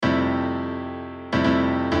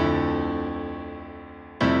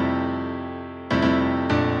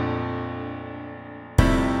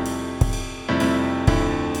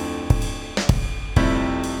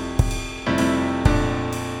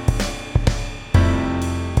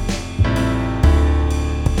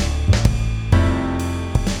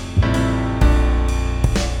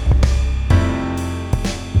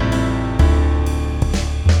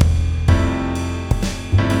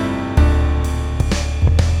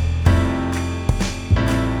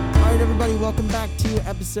welcome back to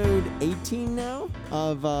episode 18 now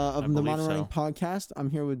of the Modern Running so. Podcast.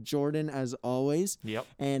 I'm here with Jordan as always. Yep.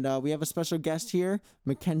 And we have a special guest here,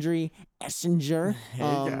 McKendry Essinger. Hey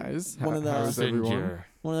guys, how's everyone?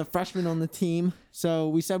 One of the freshmen on the team. So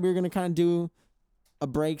we said we were going to kind of do a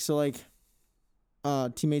break. So like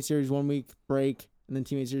teammate series 1 week break and then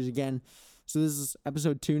teammate series again. So this is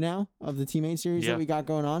episode 2 now of the teammate series that we got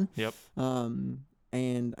going on. Yep.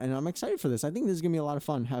 And I'm excited for this. I think this is gonna be a lot of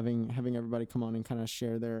fun having everybody come on and kind of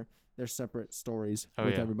share their separate stories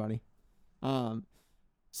with everybody.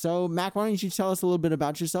 So Mac, why don't you tell us a little bit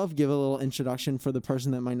about yourself? Give a little introduction for the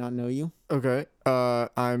person that might not know you. Okay.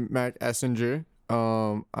 I'm Mac Essinger.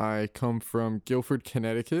 I come from Guilford,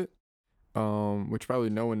 Connecticut, which probably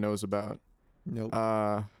no one knows about. Nope.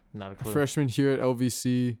 Not a clue. Freshman here at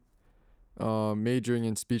LVC, majoring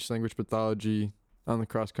in speech language pathology on the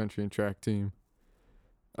cross country and track team.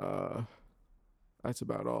 That's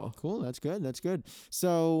about all. Cool. That's good.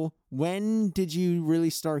 So when did you really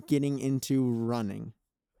start getting into running?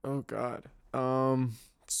 Oh God.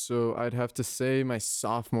 So I'd have to say my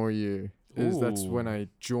sophomore year that's when I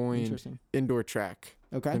joined indoor track.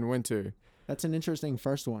 Okay. In winter. That's an interesting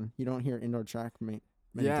first one. You don't hear indoor track many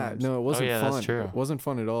times. No, it wasn't fun. That's true. It wasn't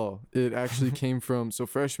fun at all. It actually came from, so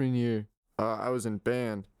freshman year, I was in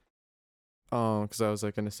band. Because I was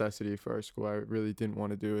like a necessity for our school. I really didn't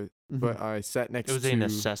want to do it, but I sat next to. It was a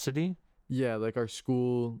necessity? Yeah, like our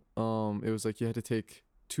school. It was like you had to take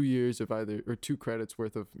 2 years of either or 2 credits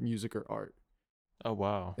worth of music or art. Oh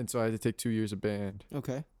wow! And so I had to take 2 years of band.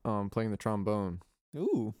 Okay. Playing the trombone.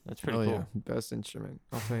 Ooh, that's pretty cool. Yeah, best instrument.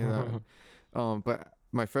 I'll tell you that. But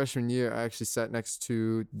my freshman year, I actually sat next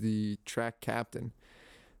to the track captain,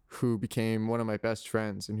 who became one of my best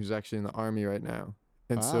friends, and who's actually in the Army right now.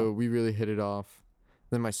 And so we really hit it off.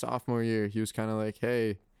 Then my sophomore year, he was kind of like,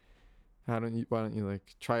 "Hey, why don't you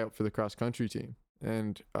like try out for the cross country team?"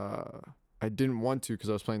 And I didn't want to because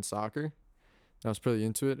I was playing soccer. I was pretty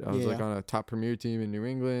into it. I was like on a top premier team in New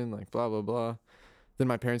England, like blah blah blah. Then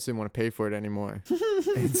my parents didn't want to pay for it anymore,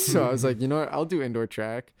 and so I was like, you know what, I'll do indoor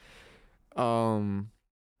track. And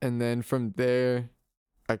then from there,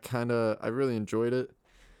 I really enjoyed it.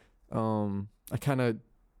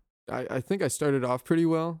 I think I started off pretty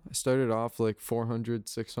well. I started off like 400,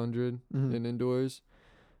 600 in indoors.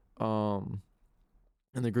 And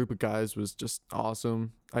the group of guys was just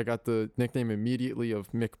awesome. I got the nickname immediately of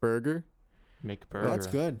McBurger. McBurger. That's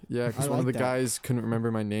good. Yeah, because one of the guys couldn't remember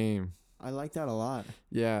my name. I like that a lot.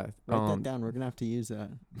 Yeah. Write that down. We're going to have to use that.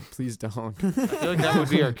 Please don't. I feel like that would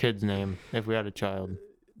be our kid's name if we had a child.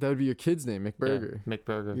 That would be your kid's name, McBurger. Yeah,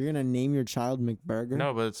 McBurger. You're going to name your child McBurger?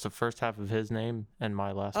 No, but it's the first half of his name and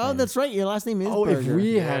my last name. Oh, that's right. Your last name is Burger. Burger. If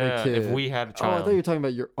we had a kid. If we had a child. Oh, I thought you were talking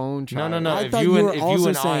about your own child. No. I If thought you you were and also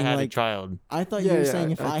I saying, had a like, child. I thought you were saying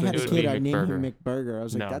if I had a it would kid, be I'd name him McBurger. McBurger. I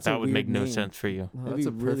was like, No, that's that a would weird make no name. sense for you. No, That'd that's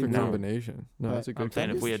a be really perfect weird. combination. No, But that's a good I'm saying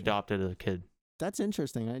if we combination. adopted a kid. That's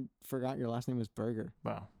interesting. I forgot your last name was Burger.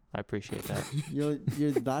 Wow. I appreciate that. Your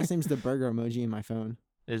last name's the burger emoji in my phone.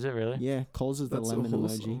 Is it really? Yeah, Cole's is the That's so lemon emoji.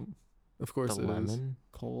 wholesome. Of course The it is. lemon?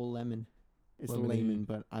 Cole Lemon. It's Lemonade. layman,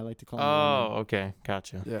 but I like to call him Oh, Lemon. okay.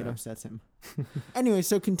 Gotcha. Yeah. It upsets him. Anyway,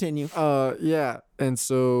 so continue. Yeah. And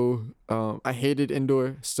so I hated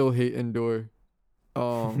indoor, still hate indoor.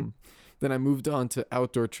 Then I moved on to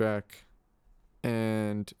outdoor track.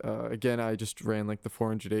 And again, I just ran like the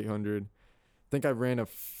 400, 800. I think I ran a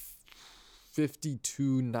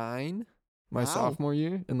 52.9 my sophomore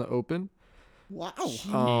year in the open.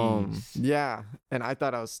 Wow. Yeah. And I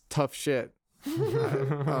thought I was tough shit.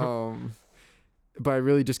 But I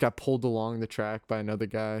really just got pulled along the track by another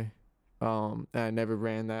guy. And I never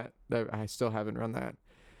ran that. I still haven't run that.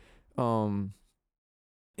 And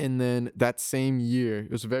then that same year,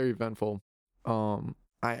 it was very eventful. I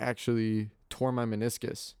actually tore my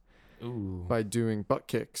meniscus by doing butt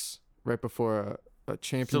kicks right before a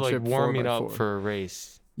championship. So like warming 4x4. up for a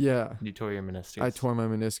race. Yeah. You tore your meniscus. I tore my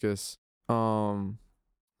meniscus.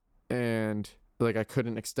 And like I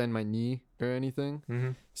couldn't extend my knee or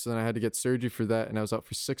anything. So then I had to get surgery for that, and I was out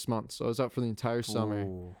for 6 months. So I was out for the entire summer.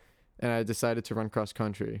 Ooh. And I decided to run cross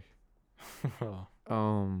country. Wow.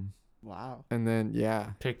 And then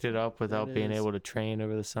Picked it up without being able to train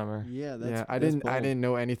over the summer. Yeah, I didn't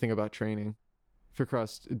know anything about training for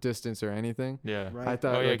cross distance or anything. Yeah. Right. I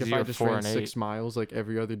thought like 'cause if you I were just 4 ran and 6 8. miles like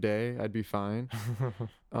every other day, I'd be fine.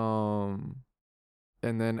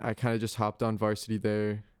 And then I kind of just hopped on varsity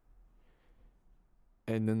there.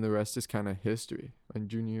 And then the rest is kind of history. And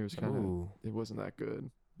junior year was kind of, it wasn't that good.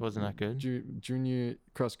 Wasn't that good? Junior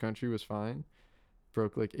cross country was fine.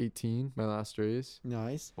 Broke like 18 my last race.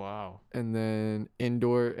 Nice. Wow. And then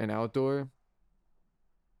indoor and outdoor,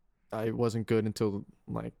 I wasn't good until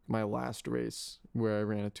like my last race where I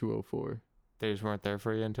ran a 2:04. They just weren't there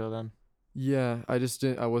for you until then? Yeah, I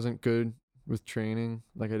wasn't good with training.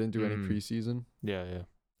 Like I didn't do any preseason. Yeah, yeah.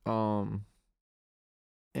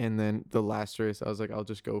 And then the last race I was like, I'll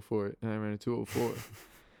just go for it, and I ran a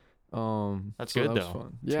 2:04. That's so good that was though.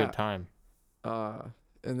 fun. It's Yeah. good time.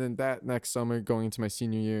 And then that next summer, going into my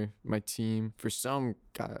senior year, my team for some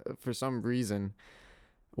reason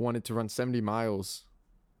wanted to run 70 miles,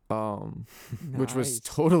 which was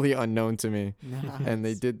totally unknown to me. Nice. And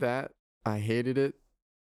they did that. I hated it.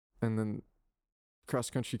 And then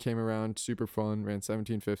cross country came around, super fun, ran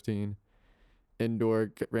 17:15.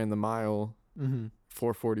 Indoor ran the mile,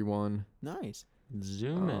 4:41. Nice.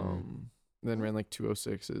 Zooming. Then ran like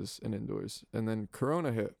 2:06s in indoors. And then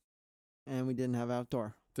Corona hit. And we didn't have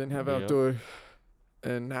outdoor. Didn't have outdoor.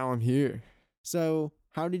 And now I'm here. So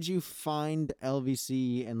how did you find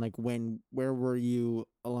LVC, and like where were you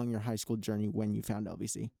along your high school journey when you found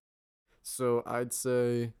LVC? So I'd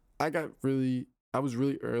say I was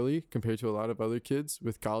really early compared to a lot of other kids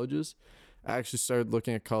with colleges. I actually started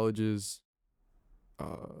looking at colleges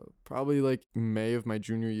probably like May of my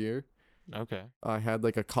junior year. Okay. I had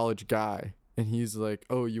like a college guy, and he's like,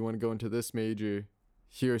 "Oh, you want to go into this major?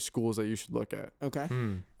 Here are schools that you should look at." Okay.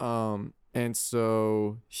 And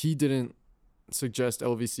so he didn't suggest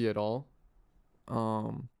LVC at all.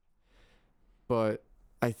 But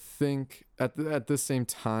I think at the same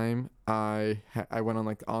time, I went on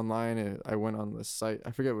like online, and I went on the site.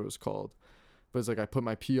 I forget what it was called, but it's like I put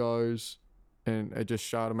my PRs, and I just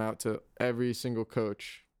shot them out to every single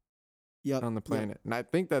coach on the planet. And I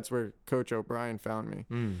think that's where Coach O'Brien found me.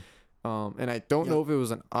 And I don't know if it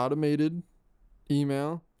was an automated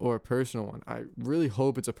email or a personal one. I really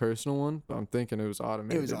hope it's a personal one, but I'm thinking it was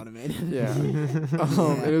automated. It was automated. Yeah.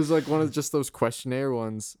 It was like one of just those questionnaire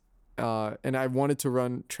ones. And I wanted to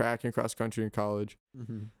run track and cross country in college.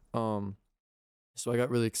 So I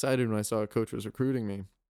got really excited when I saw a coach was recruiting me.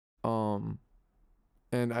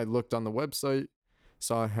 And I looked on the website,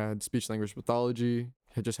 saw I had speech language pathology,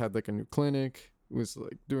 had just had like a new clinic, was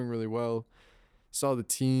like doing really well. Saw the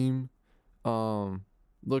team,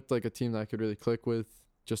 looked like a team that I could really click with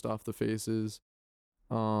just off the faces.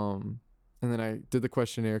 And then I did the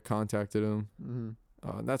questionnaire, contacted him.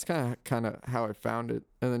 That's kind of how I found it.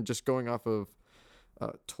 And then just going off of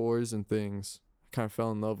tours and things, I kind of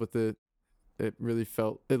fell in love with it. It really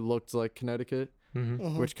looked like Connecticut,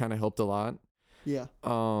 which kind of helped a lot. Yeah.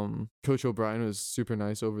 Coach O'Brien was super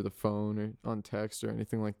nice over the phone or on text or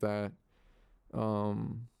anything like that.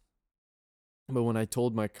 But when I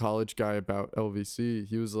told my college guy about LVC,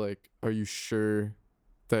 he was like, "Are you sure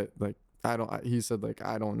that like he said like,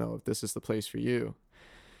 "I don't know if this is the place for you."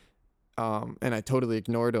 And I totally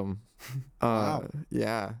ignored him. Wow.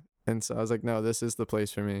 Yeah. And so I was like, "No, this is the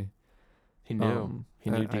place for me." He knew. He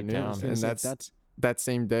knew deep down. And that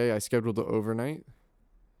same day I scheduled the overnight.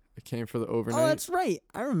 I came for the overnight. Oh, that's right.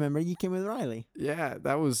 I remember you came with Riley. Yeah,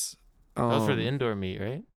 that was That was for the indoor meet,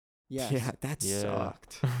 right? Yes. Yeah, that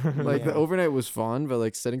sucked. Like the overnight was fun, but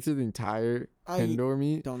like sitting through the entire indoor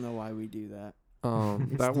meet. Don't know why we do that.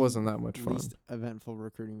 That wasn't that much fun. Least eventful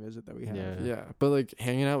recruiting visit that we had. Yeah, but like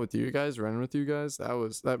hanging out with you guys, running with you guys,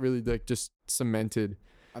 that really like just cemented.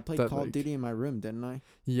 I played Call of Duty in my room, didn't I?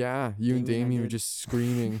 Yeah, you and Damien were just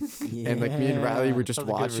screaming, and like me and Riley were just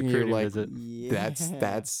watching you. Like that's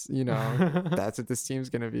that's what this team's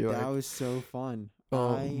gonna be like. That was so fun.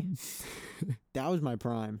 That was my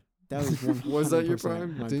prime. That was 100% was that your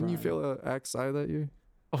prime? Didn't you fail AXI that year?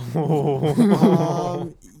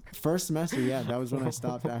 First semester, yeah, that was when I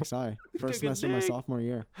stopped AXI. First semester of my sophomore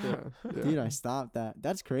year. Yeah. Dude, I stopped that.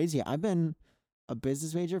 That's crazy. I've been a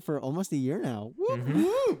business major for almost a year now.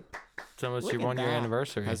 It's almost your 1 year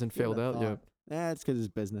anniversary. Hasn't failed out yet. That's because it's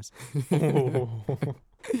business.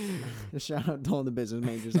 Shout out to all the business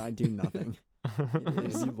majors. I do nothing.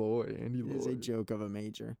 Andy Lloyd. It's a joke of a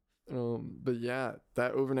major. But yeah,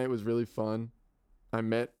 that overnight was really fun. I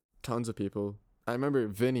met tons of people. I remember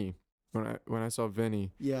Vinny when I saw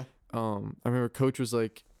Vinny. Yeah. I remember Coach was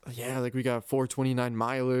like, "Yeah, like we got 429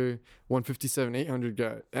 miler, 157 800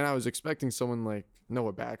 guy," and I was expecting someone like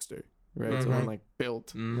Noah Baxter, right? Someone like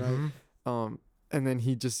built, right? And then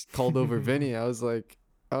he just called over Vinny. I was like,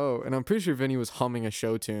 "Oh," and I'm pretty sure Vinny was humming a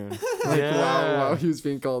show tune, like while he was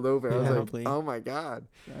being called over. I was like, "Oh my god,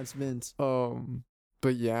 that's Vince."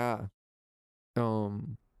 But yeah,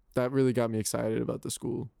 that really got me excited about the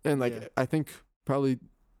school, and like I think probably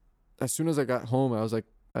as soon as I got home,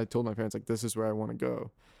 I told my parents like, "This is where I want to go."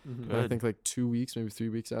 And I think like 2 weeks, maybe 3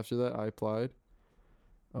 weeks after that, I applied.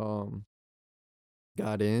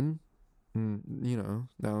 Got in, and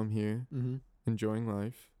now I'm here, enjoying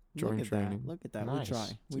life. join training. Look at that. Nice. We try.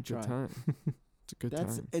 It's a good time. It's a good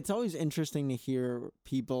time. It's always interesting to hear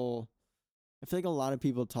people. I feel like a lot of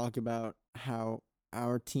people talk about how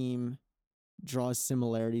our team draws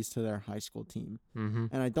similarities to their high school team. Mm-hmm.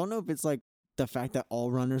 And I don't know if it's like the fact that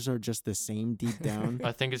all runners are just the same deep down.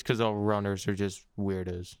 I think it's because all runners are just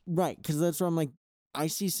weirdos. Right, because that's where I'm like, I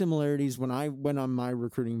see similarities when I went on my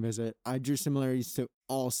recruiting visit. I drew similarities to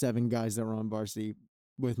all 7 guys that were on varsity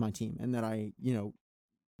with my team and that I,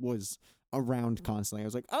 was around constantly. I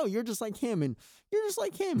was like, oh, you're just like him and you're just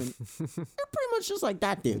like him and you're pretty much just like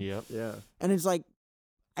that dude. Yep. Yeah. And it's like,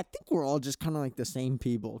 I think we're all just kind of like the same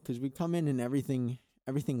people because we come in and everything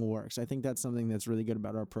works. I think that's something that's really good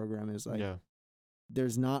about our program is like,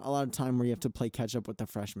 there's not a lot of time where you have to play catch up with the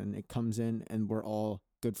freshmen. It comes in and we're all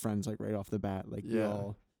good friends like right off the bat. Like we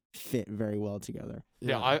all fit very well together.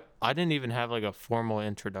 Yeah, I didn't even have like a formal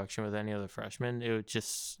introduction with any of the freshmen. It was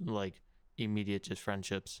just like immediate just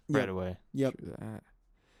friendships right away. Yep.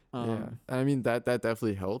 Yeah. I mean that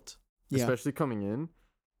definitely helped. Especially coming in.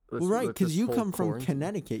 Well, right, because you come from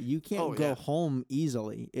Connecticut. You can't go home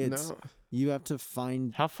easily. You have to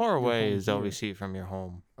find. How far away is LVC from your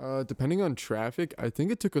home? Depending on traffic, I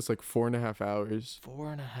think it took us like 4.5 hours.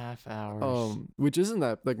 4.5 hours. Which isn't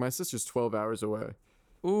that like my sister's 12 hours away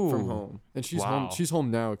from home, and she's home. She's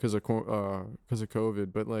home now because of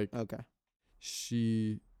COVID. But like,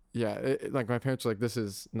 like my parents were like, this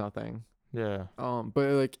is nothing. Yeah. But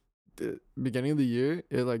like the beginning of the year,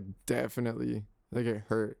 it like definitely like it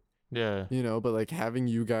hurt. Yeah. But like having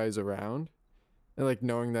you guys around and like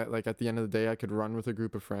knowing that like at the end of the day I could run with a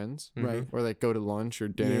group of friends, right? Or like go to lunch or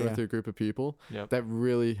dinner with a group of people. That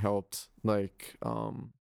really helped like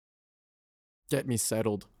get me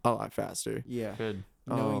settled a lot faster. Yeah. Good.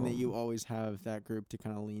 Knowing that you always have that group to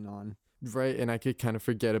kind of lean on. Right, and I could kind of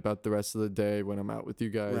forget about the rest of the day when I'm out with you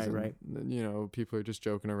guys. Right. People are just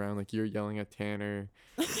joking around, like you're yelling at Tanner,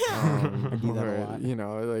 I do that a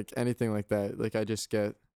lot. Like anything like that. Like I just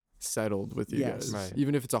get settled with you guys,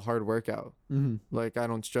 even if it's a hard workout. Mm-hmm. Like I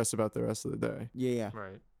don't stress about the rest of the day. Yeah.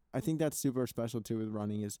 Right. I think that's super special too with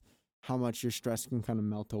running is how much your stress can kind of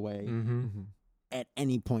melt away at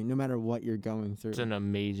any point, no matter what you're going through. It's an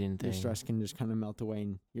amazing thing. Your stress can just kind of melt away,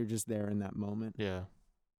 and you're just there in that moment. Yeah.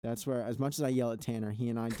 That's where, as much as I yell at Tanner, he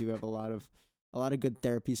and I do have a lot of good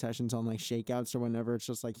therapy sessions on like shakeouts or whenever it's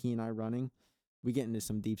just like he and I running. We get into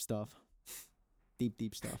some deep stuff,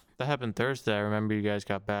 deep stuff. That happened Thursday. I remember you guys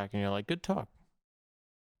got back and you're like, "Good talk."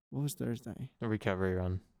 What was Thursday? The recovery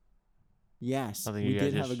run. Yes, I think we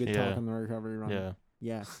did have a good talk on the recovery run. Yeah.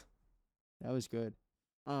 Yes, that was good.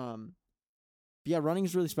 Yeah, running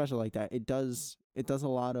is really special like that. It does a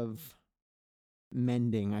lot of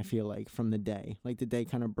mending, I feel like, from the day. Like the day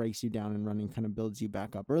kind of breaks you down and running kind of builds you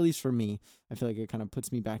back up. Or at least for me, I feel like it kind of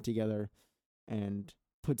puts me back together and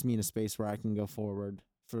puts me in a space where I can go forward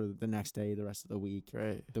for the next day, the rest of the week,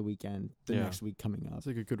 the weekend, the next week coming up. It's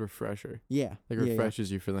like a good refresher. Yeah. Like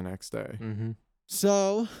refreshes you for the next day. Mm-hmm.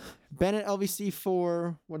 So, been at LVC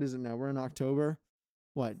for, what is it now? We're in October.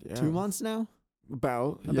 What, 2 months now?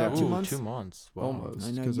 About 2 months? 2 months. Wow. Almost.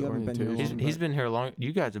 I know you haven't been here long. He's been here long.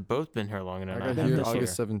 You guys have both been here long enough. I got here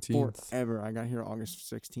August 17th. Forever. I got here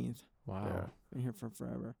August 16th. Wow. Yeah. Been here for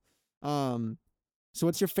forever. So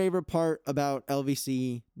what's your favorite part about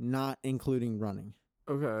LVC not including running?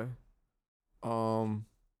 Okay.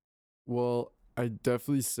 Well, I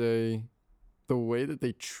definitely say the way that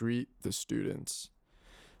they treat the students.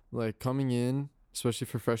 Like coming in, especially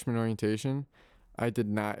for freshman orientation, I did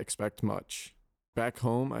not expect much. Back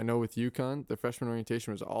home, I know with UConn, the freshman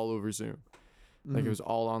orientation was all over Zoom. Like it was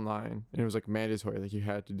all online and it was like mandatory, like you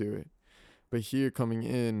had to do it. But here coming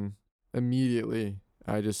in immediately,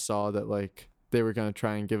 I just saw that like they were going to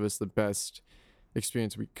try and give us the best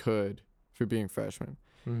experience we could for being freshmen.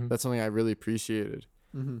 Mm-hmm. That's something I really appreciated.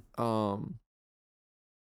 Mm-hmm.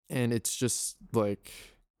 And it's just like,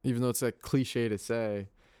 even though it's like cliche to say,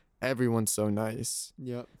 everyone's so nice.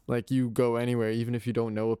 Yep. Like you go anywhere, even if you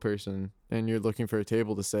don't know a person and you're looking for a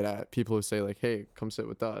table to sit at, people will say like, hey, come sit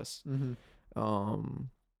with us. Mm-hmm.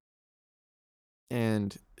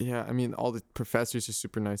 And yeah, I mean, all the professors are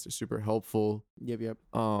super nice. They're super helpful. Yep.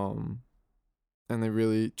 And they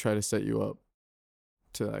really try to set you up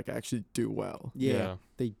to like actually do well. Yeah.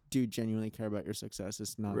 They do genuinely care about your success.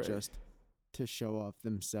 It's not just to show off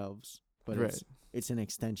themselves, but it's an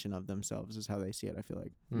extension of themselves is how they see it, I feel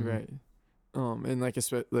like. Mm-hmm. Right. And like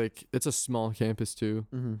it's a small campus too.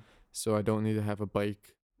 Mm-hmm. So I don't need to have a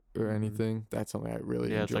bike or anything. That's something I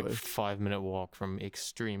really enjoy. It's like 5-minute walk from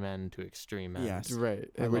extreme end to extreme end. Yes. Right.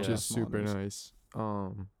 Which is super nice.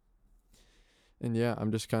 And yeah,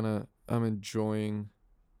 I'm enjoying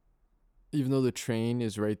even though the train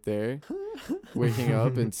is right there, waking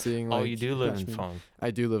up and seeing like. Oh, you do live in Freshman. Funk.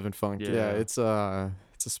 I do live in Funk. Yeah, Yeah. it's a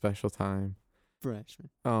special time. Freshman.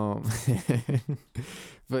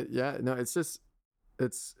 But yeah, no, it's just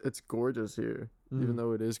it's gorgeous here, even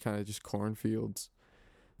though it is kind of just cornfields.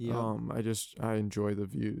 Yeah. I enjoy the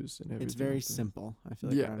views and everything. It's very like that. simple. I feel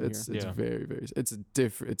like Yeah, around it's here. very it's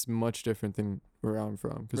different. It's much different than where I'm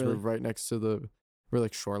from because Really? we're right next to we're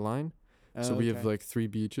like shoreline. So we have Okay. like 3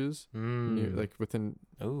 beaches near, like within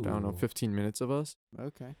I don't know 15 minutes of us.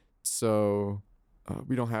 Okay. So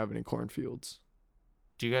we don't have any cornfields.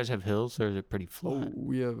 Do you guys have hills or is it pretty flat? Oh,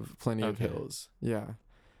 we have plenty of Okay. hills. Yeah.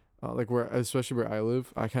 Like especially where I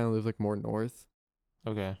live, I kind of live like more north.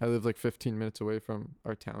 Okay. I live like 15 minutes away from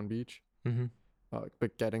our town beach. Mm-hmm.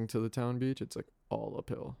 But getting to the town beach, it's like all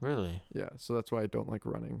uphill. Really? Yeah. So that's why I don't like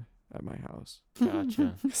running at my house.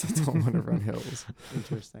 Gotcha. 'Cause I don't want to run hills.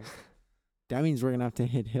 Interesting. That means we're gonna have to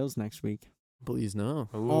hit hills next week. Please no.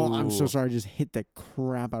 Oh, I'm so Ooh. sorry. I just hit the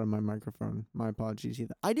crap out of my microphone. My apologies.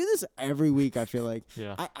 Ethan. I do this every week. I feel like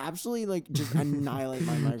Yeah. I absolutely like just annihilate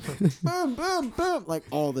my microphone. Boom, boom, boom, like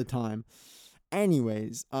all the time.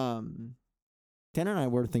 Anyways, Tanner and I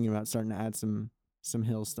were thinking about starting to add some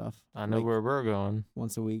hill stuff. I know like, where we're going.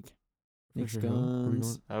 once a week. Nick's Fisher Hill? Where we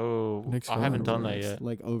Guns, Oh, Nick's I haven't Guns. done that yet.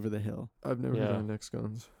 like over the hill. I've never Yeah. done Nick's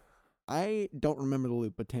Guns. I don't remember the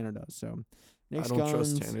loop, but Tanner does. So Nick's don't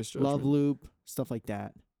trust Guns, Tanner's Love judgment. Loop, stuff like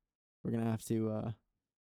that. We're gonna have to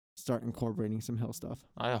start incorporating some hill stuff.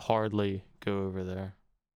 I hardly go over there.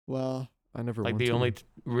 Well, I never Like want the to. only,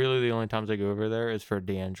 really the only times I go over there is for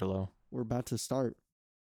D'Angelo. we're about to start.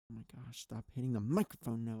 Oh my gosh! Stop hitting the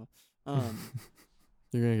microphone, Noah.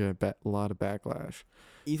 You're gonna get a lot of backlash.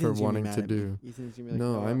 Ethan's gonna be wanting mad to at me. do. Ethan's gonna be like,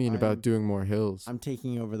 No, "Noah, I mean about doing more hills. I'm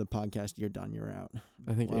taking over the podcast. You're done. You're out.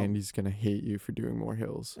 I think well- Andy's gonna hate you for doing more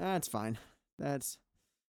hills. That's fine.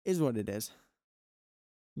 Is what it is.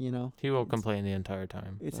 You know, He will It's- complain the entire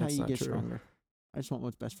time. it's how That's you not get true. stronger. I just want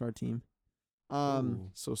what's best for our team. Ooh.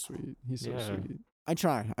 So sweet. He's so Yeah. sweet. I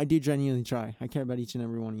try. I do genuinely try. I care about each and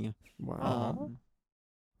every one of you. Wow. Uh-huh.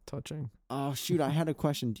 Touching. Oh shoot! I had a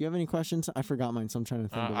question. Do you have any questions? I forgot mine, so I'm trying to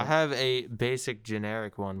think of I it. have a basic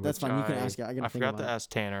generic one. That's which fine. You can ask it. I gotta I think forgot of to mine. ask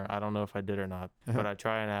Tanner. I don't know if I did or not, but I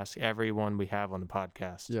try and ask everyone we have on the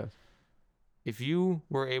podcast. Yeah. If you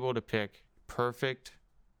were able to pick perfect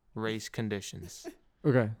race conditions,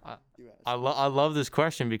 Okay. I love this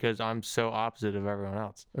question because I'm so opposite of everyone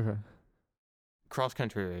else. Okay. Cross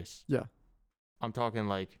country race. Yeah. I'm talking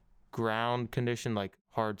like ground condition, like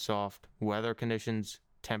hard, soft, weather conditions,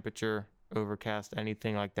 temperature, overcast,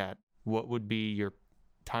 anything like that. What would be your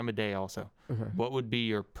time of day also? Okay. What would be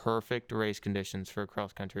your perfect race conditions for a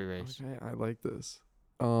cross country race? Okay. I like this.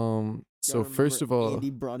 Gotta So first of remember all,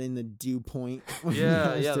 Andy brought in the dew point. when he Yeah,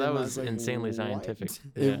 asked yeah, him. that I was like, insanely "What?" scientific.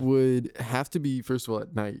 it Yeah. would have to be first of all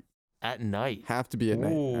at night. At night. Have to be at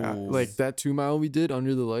night. Ooh. Like that 2 mile we did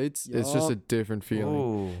under the lights. It's just a Yup. different feeling.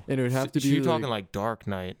 Ooh. And it would have to So be you're talking like dark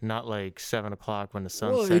night, not like 7 o'clock when the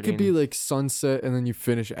sun's well, setting. it could be like sunset and then you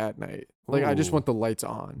finish at night. Like I just Ooh. want the lights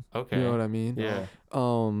on. Okay. You know what I mean? Yeah.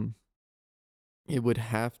 It would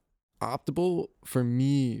have optimal for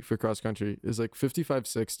me for cross country is like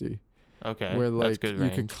 55-60, Okay. where That's like good you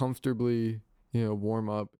range. can comfortably, warm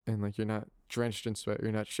up and like you're not drenched in sweat,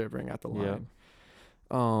 you're not shivering at the Yep.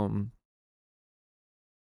 line.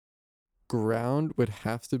 Ground would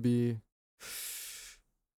have to be.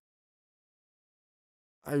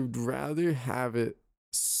 I would rather have it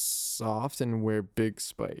soft and wear big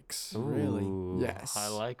spikes. Really? Ooh, Yes. I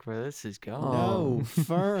like where this is going. No,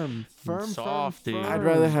 firm, Soft, dude. I'd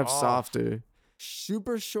rather have soft. softer.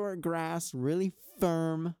 Super short grass, really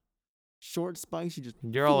firm. Short spikes, you just.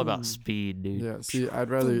 You're all about boom. speed, dude. Yeah. See, I'd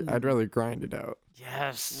rather grind it out.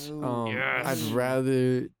 Yes. Ooh. Yes. I'd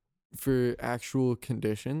rather, for actual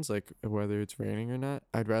conditions, like whether it's raining or not,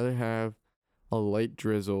 I'd rather have a light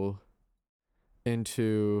drizzle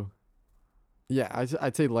into. Yeah,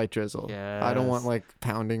 I'd say light drizzle. I don't want Yes. like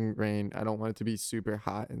pounding rain. I don't want it to be super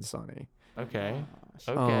hot and sunny. Okay. Gosh.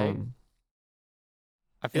 Okay.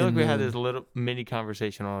 I feel like and we had then- this little mini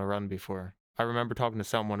conversation on a run before. I remember talking to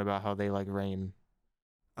someone about how they like rain.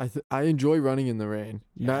 I enjoy running in the rain.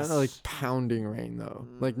 Not like Yes. pounding rain though.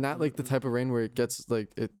 Like not like the type of rain where it gets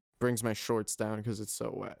like it brings my shorts down because it's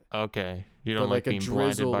so wet. Okay. You But don't like a being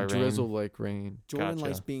blinded by rain. drizzle like rain. Jordan Gotcha.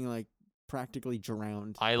 likes being like practically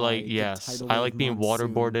drowned. I by like the yes. tidal I wave like being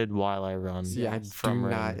monsoon. waterboarded while I run. See, I from do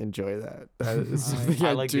rain. not enjoy that. That is I- something I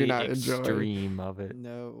I like do the not enjoy. extreme of it.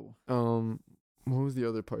 No. What was the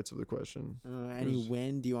other parts of the question? Any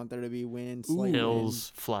wind? Do you want there to be wind? Ooh. Slight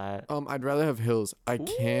Hills, flat. I'd rather have hills. I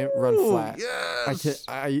can't run Ooh, flat.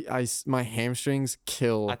 Yes. My hamstrings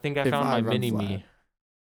kill. I think I if found my run mini flat. me.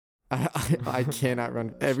 I cannot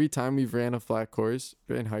run. Every time we've ran a flat course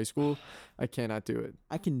in high school, I cannot do it.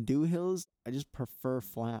 I can do hills. I just prefer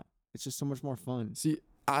flat. It's just so much more fun. See,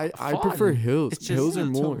 I Fun. prefer hills. It's just Hills are to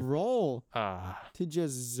more. roll. To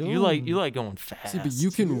just zoom. You like going fast. See, but you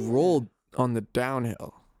can roll on the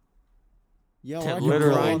downhill. Yo, Yeah, I can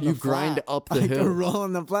literally. roll on the You grind flat. up the I hill. can roll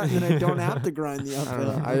on the flat, and then I don't have to grind the I don't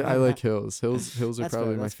uphill. know. I like hills. Hills are That's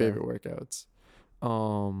probably fair, my that's fair. favorite workouts.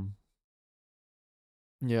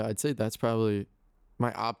 Yeah, I'd say that's probably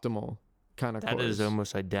my optimal kind of That course. is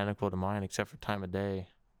almost identical to mine, except for time of day.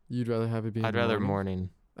 You'd rather have it be in I'd the rather morning? morning.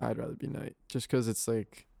 I'd rather be night. Just because it's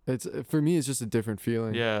like, it's for me, it's just a different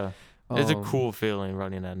feeling. Yeah, it's a Um, cool feeling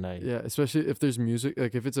running at night. Yeah, especially if there's music.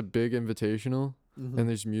 Like if it's a big invitational Mhm. and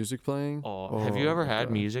there's music playing. Oh, have you ever my had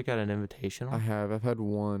God. music at an invitational? I have. I've had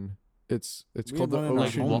one. It's We called the had one in our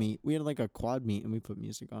Ocean. home meet. We had like a quad meet, and we put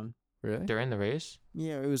music on. Really? During the race?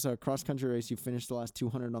 Yeah, it was a cross country race. You finished the last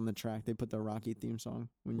 200 on the track. They put the Rocky theme song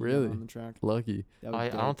when you Really? were on the track. Lucky. That was I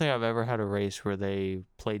dope. don't think I've ever had a race where they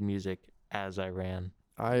played music as I ran.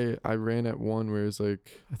 I ran at one where it was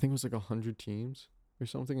like, I think it was like 100 teams or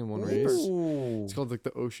something in one race. Ooh. It's called like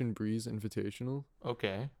the Ocean Breeze Invitational.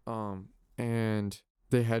 Okay. And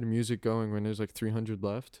they had music going when there's like 300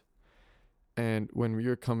 left. And when we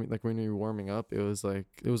were coming, like when we were warming up, it was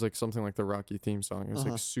like something like the Rocky theme song. It was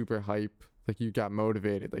Uh-huh. like super hype. Like you got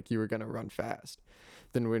motivated, like you were gonna run fast.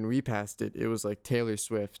 Then when we passed it, it was like Taylor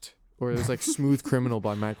Swift, or it was like Smooth Criminal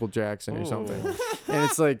by Michael Jackson or something. Ooh. And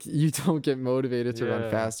it's like you don't get motivated to run Yeah.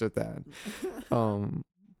 fast with that.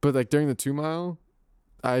 But like during the 2 mile,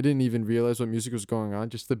 I didn't even realize what music was going on.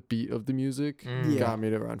 Just the beat of the music Mm. Yeah. got me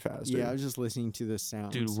to run faster. Yeah, I was just listening to the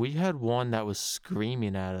sounds. Dude, we had one that was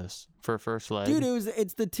screaming at us for first leg. Dude,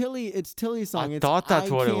 it's Tilly's song. I It's thought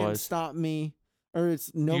that's I what it Can't was. Stop Me, or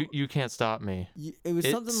it's no. You can't stop me. It was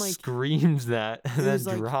It something like screams that and it then was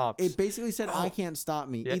like drops. it basically said Oh. I can't stop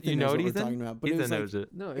me. Yeah, Ethan you know knows what, what Ethan? we're talking about, but Ethan it was knows like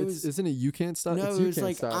it. No, It was- isn't it You Can't Stop? no, It's it You was Can't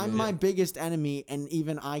like Stop I'm Me. my biggest enemy, and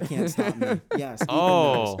even I can't stop me. Yes. Ethan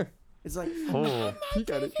Oh. knows. It's like Oh. He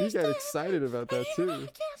got excited about that too.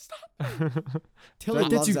 Tilly That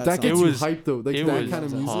gets loves you. that That song. gets It you was- hyped though. Like it that was kind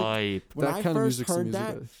of music. hype. When that I kind of first music's the heard music.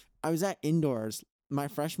 that, I was at indoors my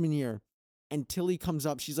freshman year, and Tilly comes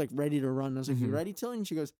up. She's like ready to run. I was like, "You Mhm. ready, Tilly?" And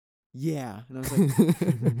she goes, "Yeah." And I was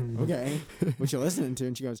like, "Okay, what you listening to?"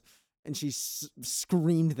 And she goes, and she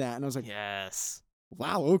screamed that, and I was like, Yes.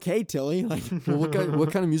 "Wow, okay, Tilly." Like, Well,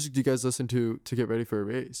 what kind of music do you guys listen to get ready for a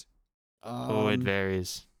race? Oh, it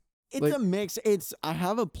varies. It's like- a mix. I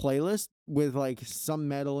have a playlist with like some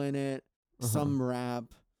metal in it, some rap,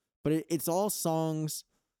 but it's all songs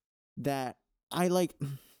that I like.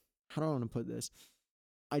 How do I want to put this?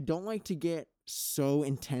 I don't like to get so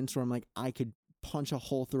intense where I'm like, I could punch a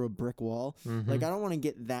hole through a brick wall. Like, I don't want to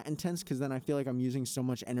get that intense because then I feel like I'm using so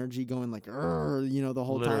much energy going like, the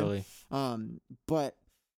whole Literally. time. But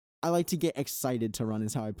I like to get excited to run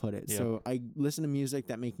is how I put it. Yep. So I listen to music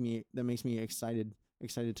that makes me excited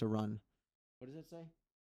to run. What does it say?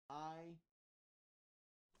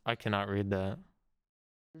 I cannot read that.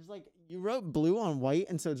 There's like you wrote blue on white,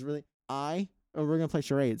 and so it's really we're gonna play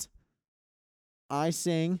charades. I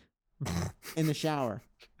sing in the shower.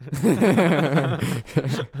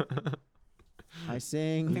 I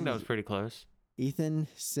sing. I think that was pretty close. Ethan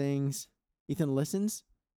sings. Ethan listens.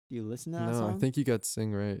 Do you listen to that No, song? I think you got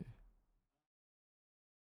Sing right.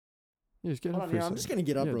 Yeah, just get Hold up on, for a I'm second. just gonna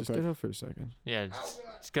get up Yeah, real just quick. get up for a second. Yeah,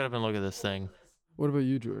 just get up and look at this thing. What about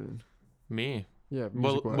you, Jordan? Me. Yeah, What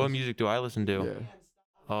music-wise. music do I listen to? Yeah.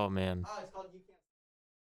 Oh man. Oh, it's called You Can't.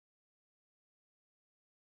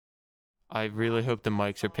 I really hope the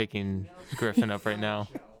mics are picking Griffin up right now.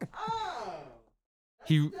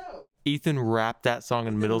 Ethan rapped that song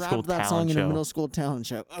in middle school that song talent in a show. middle school talent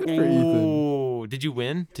show. for Ethan. Oh, did you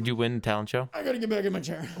win? Did you win the talent show? I gotta get back in my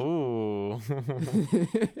chair. Oh.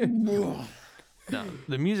 No,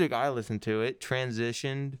 the music I listened to, it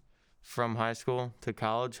transitioned from high school to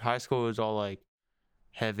college. High school was all like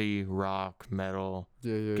heavy rock, metal,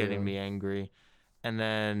 Yeah. getting me angry. And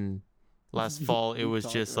then last fall, it was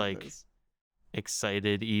just like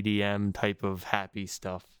excited EDM type of happy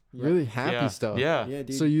stuff. Really happy Yeah. stuff. Yeah. Yeah,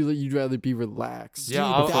 dude. So you'd rather be relaxed.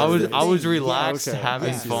 Yeah, Dude, I was that's the I was thing. relaxed, Yeah, okay. having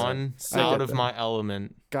I see fun, that. I out get of that. my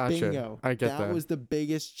element. Gotcha. Bingo. I get that. was the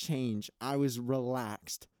biggest change. I was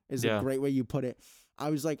relaxed. Is Yeah. a great way you put it. I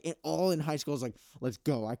was like, all in high school, I was like, let's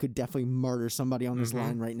go. I could definitely murder somebody on this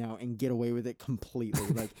line right now and get away with it completely.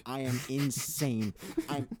 Like, I am insane.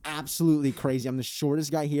 I'm absolutely crazy. I'm the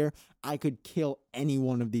shortest guy here. I could kill any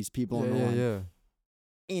one of these people on the line.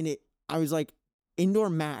 And I was like, indoor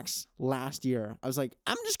max last year, I was like,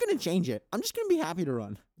 I'm just going to change it. I'm just going to be happy to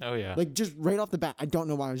run. Oh, yeah. Like, just right off the bat, I don't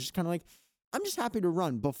know why. I was just kind of like, I'm just happy to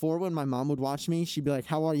run. Before, when my mom would watch me, she'd be like,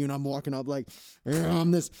 how are you? And I'm walking up like,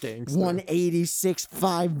 I'm this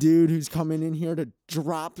 186.5 dude who's coming in here to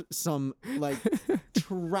drop some like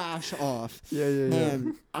trash off.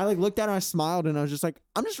 And I like looked at her, I smiled, and I was just like,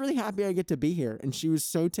 I'm just really happy I get to be here. And she was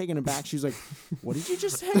so taken aback. She was like, what did you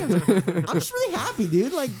just say? I was like, I'm just really happy,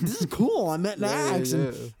 dude. Like, this is cool. I'm at Max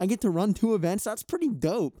and I get to run 2 events. That's pretty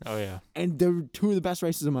dope. Oh, yeah. And they're 2 of the best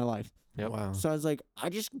races of my life. Yep. Wow. So I was like,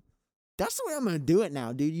 that's the way I'm going to do it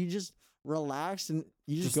now, dude. You just relax and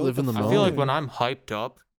you just go live in the moment. I feel like when I'm hyped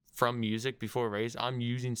up from music before a race, I'm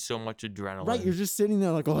using so much adrenaline. Right, you're just sitting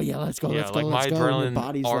there like, oh yeah, let's go, let's go, my let's go. adrenaline Your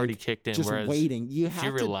body's already like kicked in. just waiting. You have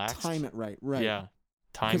to relaxed, time it right. Yeah,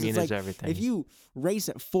 timing is like, everything. If you race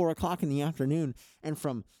at 4:00 in the afternoon and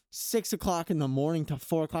from 6:00 in the morning to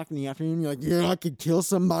 4:00 in the afternoon, you're like, yeah, I could kill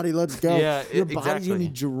somebody. Let's go. Your body's gonna be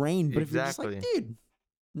drained. But if you're just like, dude,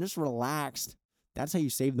 I'm just relaxed. That's how you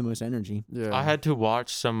save the most energy. Yeah. I had to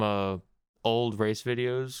watch some old race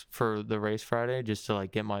videos for the race Friday just to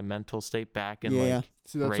like get my mental state back and like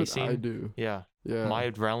See, that's racing. what I do. Yeah.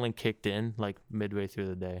 My adrenaline kicked in like midway through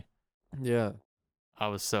the day. Yeah. I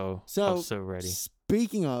was so ready.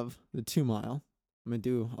 Speaking of the 2 mile, I'm gonna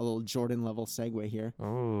do a little Jordan level segue here.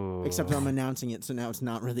 Oh. Except I'm announcing it, so now it's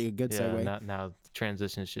not really a good segue. Yeah, now the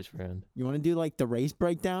transition is just ruined. You want to do like the race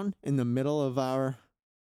breakdown in the middle of our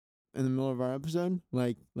episode?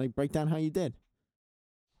 Like break down how you did.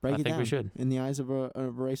 Break it down. I think we should. In the eyes of a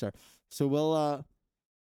racer. So we'll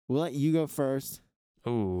let you go first.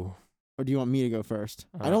 Ooh. Or do you want me to go first?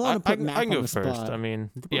 I don't want to put Mac on the spot. I can go first. I mean,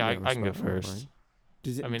 I can go first.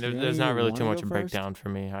 I mean, there's not really too much a breakdown for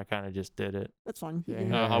me. I kind of just did it. That's fine.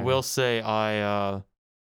 I will say I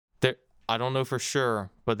don't know for sure,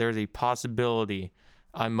 but there's a possibility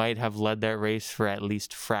I might have led that race for at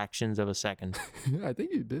least fractions of a second. I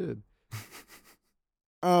think you did.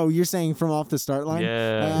 Oh, you're saying from off the start line?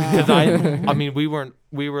 Yeah, because I mean, we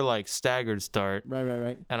were like staggered start.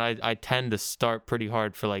 Right. And I tend to start pretty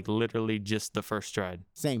hard for like literally just the first stride.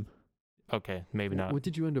 Same. Okay, maybe not. What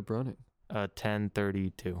did you end up running?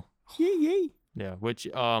 10:32. Yay. Yeah, which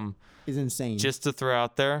is insane. Just to throw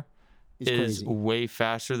out there, is crazy. Way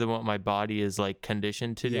faster than what my body is like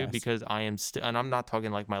conditioned to do, because I am and I'm not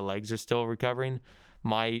talking like my legs are still recovering.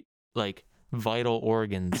 My like vital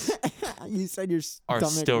organs you said your are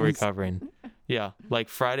still recovering. Yeah, like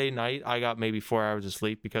Friday night I got maybe 4 hours of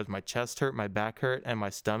sleep because my chest hurt, my back hurt, and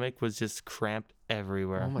my stomach was just cramped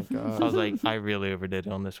everywhere. Oh my god. I was like, I really overdid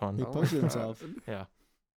it on this one. He pushed himself. Yeah.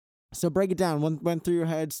 So break it down. Went through your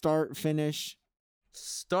head, start, finish.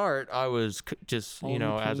 Start, I was just,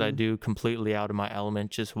 as I do, completely out of my element,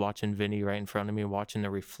 just watching Vinny right in front of me, watching the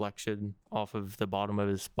reflection off of the bottom of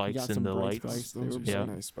his spikes in the lights. Those are so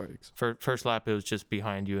nice spikes. First lap, it was just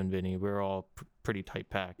behind you and Vinny. We were all pretty tight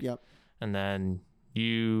pack. Yep. And then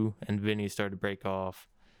you and Vinny started to break off.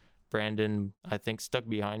 Brandon, I think, stuck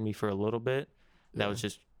behind me for a little bit. That was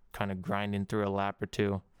just kind of grinding through a lap or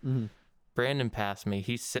two. Mm-hmm. Brandon passed me.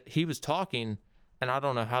 He was talking, and I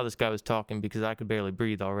don't know how this guy was talking because I could barely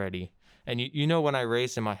breathe already. And you know when I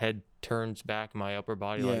race and my head turns back, my upper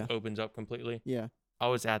body like opens up completely? Yeah. I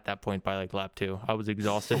was at that point by like lap 2. I was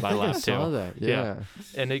exhausted by lap 2. I saw that. Yeah.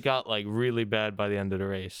 And it got like really bad by the end of the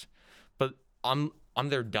race. But I'm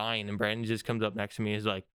there dying, and Brandon just comes up next to me and is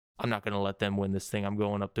like, I'm not going to let them win this thing. I'm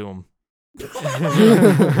going up to him.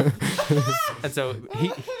 And so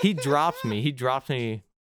he drops me. He drops me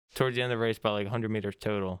towards the end of the race by like 100 meters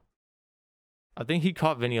total. I think he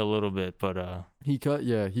caught Vinny a little bit, but he caught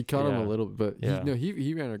him a little bit, but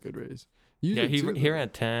he ran a good race. He ran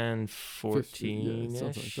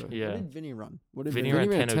 10:14 ish. What did Vinny run? Vinny ran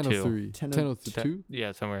 10:03. 10:02?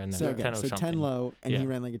 Yeah, somewhere in there. So, okay, so 10 low, and he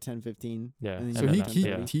ran like a 10:15. Yeah. So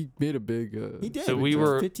he made a big. He did. So we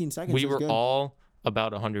were 15 seconds. We were all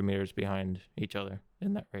about 100 meters behind each other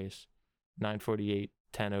in that race. 9:48,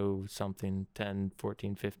 10:0 something,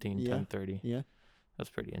 10:14, 15, 10:30. Yeah. That's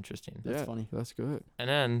pretty interesting. That's funny. That's good. And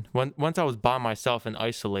then once I was by myself and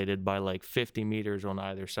isolated by like 50 meters on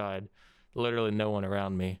either side, literally no one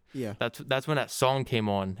around me. Yeah. That's when that song came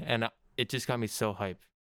on, and it just got me so hyped.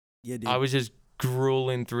 Yeah, dude. I was just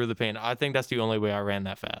grueling through the pain. I think that's the only way I ran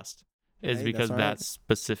that fast is because that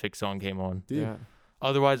specific song came on. Dude. Yeah.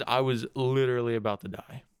 Otherwise, I was literally about to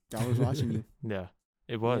die. I was watching you. Yeah,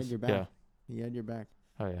 it was. Yeah. He had your back.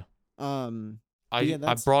 Oh yeah. Yeah,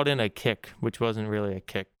 I brought in a kick, which wasn't really a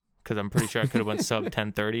kick, because I'm pretty sure I could have went sub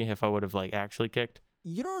 10:30 if I would have like actually kicked.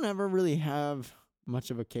 You don't ever really have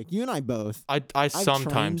much of a kick. You and I both. I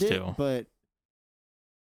sometimes do, but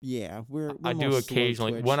yeah, we're I more do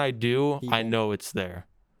occasionally. slow-twitch When I do, I people. know it's there,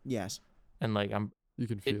 Yes. and like You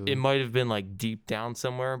can feel it might have been like deep down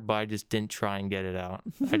somewhere, but I just didn't try and get it out.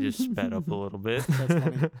 I just sped up a little bit. That's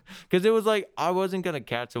funny. Because it was like I wasn't gonna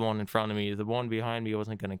catch the one in front of me. The one behind me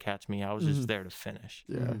wasn't gonna catch me. I was just there to finish.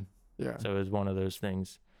 Yeah. Mhm. Yeah. So it was one of those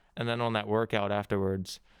things. And then on that workout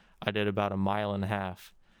afterwards, I did about 1.5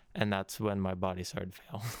 miles, and that's when my body started to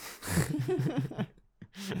fail.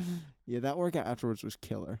 Yeah, that workout afterwards was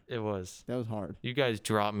killer. It was. That was hard. You guys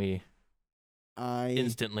dropped me I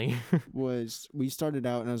instantly. we started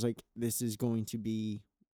out and I was like, this is going to be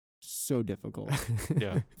so difficult.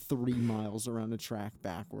 Yeah. 3 miles around a track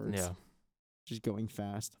backwards. Yeah. Just going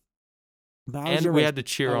fast. But And we had to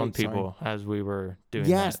cheer on people as we were doing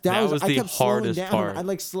yes, that. That was I the kept slowing hardest down. part. I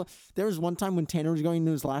like there was one time when Tanner was going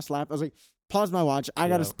into his last lap. I was like, pause my watch. I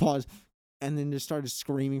gotta pause. And then just started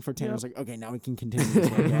screaming for Tanner. I was like, okay, now we can continue this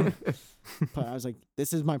again. But I was like,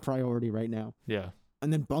 this is my priority right now. Yeah.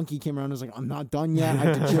 And then Bunky came around. I was like, I'm not done yet. I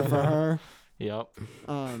have to cheer for her. Yep.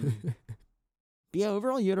 Yeah,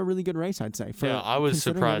 overall, you had a really good race, I'd say. I was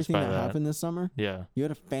considering surprised everything by that that. happened this summer. Yeah. You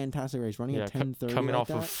had a fantastic race, running at 10:30. Coming like off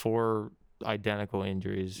that. of 4 identical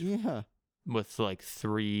injuries. Yeah. With like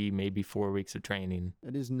 3, maybe 4 weeks of training.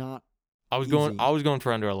 It is not. I was going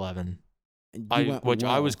for under 11.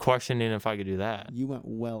 I was questioning if I could do that. You went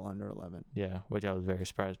well under 11. Yeah, which I was very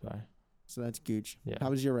surprised by. So that's gooch. Yeah. How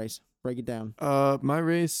was your race? Break it down. My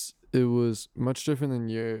race, it was much different than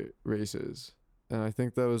your races. And I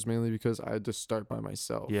think that was mainly because I had to start by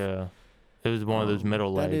myself. Yeah. It was one of those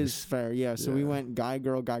middle legs. That is fair. Yeah. So we went guy,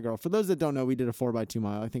 girl. For those that don't know, we did a 4x2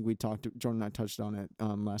 mile. I think Jordan and I touched on it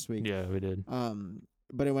last week. Yeah, we did.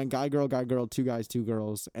 But it went guy, girl, 2 guys, 2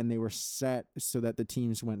 girls, and they were set so that the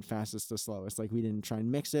teams went fastest to slowest. Like we didn't try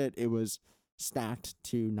and mix it. It was stacked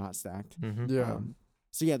to not stacked. Mm-hmm. Yeah.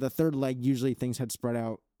 So yeah, the third leg, usually things had spread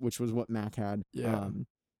out, which was what Mac had. Yeah.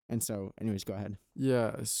 And so anyways, go ahead.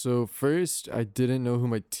 Yeah. So first, I didn't know who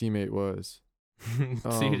my teammate was.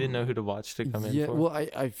 So you didn't know who to watch to come in for? Yeah. Well,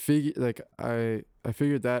 I figured I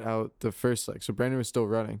figured that out the first leg. So Brandon was still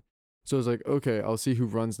running. So I was like, okay, I'll see who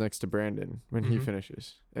runs next to Brandon when he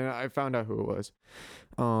finishes. And I found out who it was.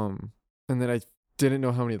 And then I didn't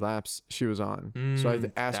know how many laps she was on. So I had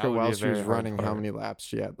to ask her while she was running how many laps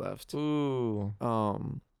she had left. Ooh.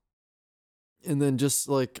 And then just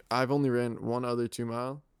like I've only ran one other 2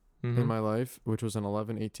 mile Mm-hmm. in my life, which was an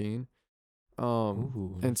 11:18.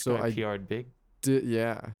 Ooh, And so I PR'd big. did,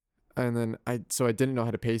 yeah. And then I didn't know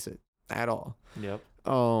how to pace it at all. Yep.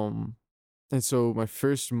 And so my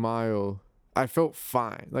first mile, I felt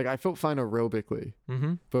fine. Like I felt fine aerobically,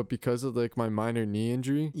 but because of like my minor knee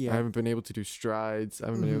injury, I haven't been able to do strides. I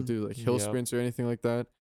haven't been able to do like hill sprints or anything like that.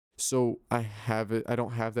 So I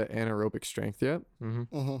don't have that anaerobic strength yet.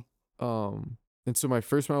 And so my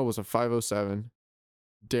first mile was a 5:07.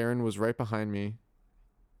 Darren was right behind me.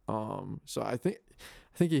 So I think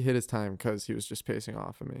he hit his time because he was just pacing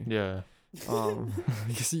off of me. Yeah.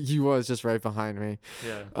 He was just right behind me.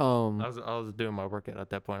 Yeah. I was doing my workout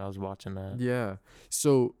at that point. I was watching that. Yeah.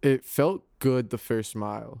 So it felt good the first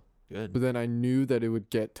mile. Good. But then I knew that it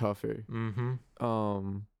would get tougher.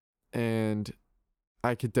 And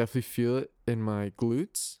I could definitely feel it in my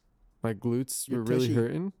glutes. My glutes were really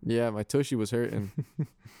hurting. Yeah, my tushy was hurting.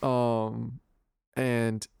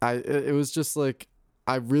 And it was just like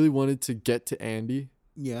I really wanted to get to Andy.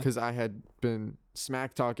 Yeah. Because I had been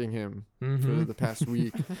smack talking him for the past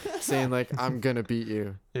week, saying like I'm gonna beat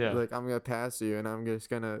you. Yeah. Like I'm gonna pass you, and I'm just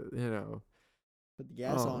gonna put the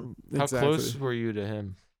gas on. How close were you to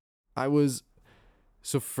him? I was.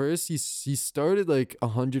 So first he started like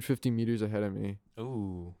 150 meters ahead of me.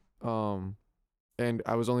 Ooh. And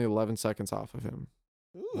I was only 11 seconds off of him.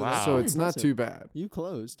 Ooh, wow. So it's not too bad. You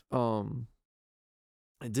closed.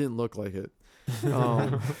 It didn't look like it.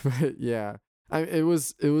 But yeah. It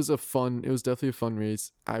was definitely a fun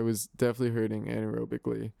race. I was definitely hurting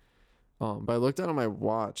anaerobically. But I looked down at my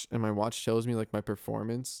watch, and my watch tells me like my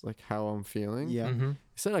performance, like how I'm feeling. Yeah. It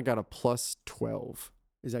said I got a +12.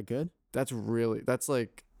 Is that good? That's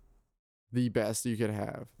like the best you could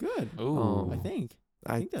have. Good. Ooh. I think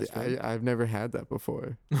that's good. I've never had that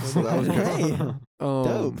before. So that was good.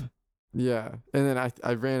 Dope. Yeah. And then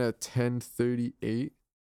I ran a 10:38.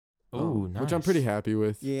 Oh, nice. Which I'm pretty happy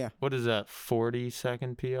with. Yeah. What is that?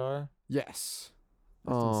 40-second PR? Yes.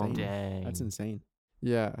 That's insane. Dang. That's insane.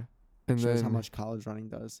 Yeah. And shows then how much college running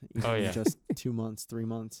does. Oh yeah. Just 2 months, 3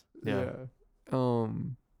 months. Yeah.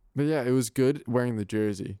 But yeah, it was good wearing the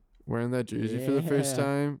jersey. Wearing that jersey for the first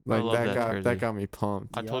time, like that got me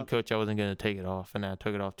pumped. I told Coach I wasn't gonna take it off, and I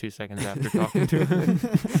took it off 2 seconds after talking to him.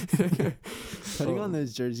 Putting on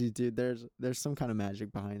those jerseys, dude, there's some kind of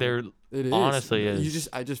magic behind it. It is. Honestly is.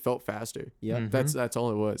 I just felt faster. Yeah, that's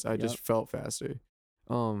all it was. I just felt faster.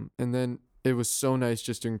 And then it was so nice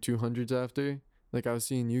just doing 200s after. Like I was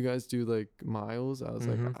seeing you guys do like miles. I was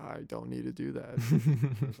like, I don't need to do that.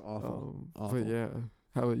 It's awful. But yeah.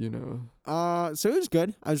 How about you, Noah? So it was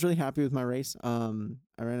good. I was really happy with my race. I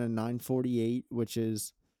ran a 9:48, which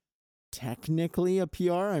is technically a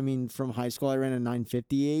PR. I mean, from high school, I ran a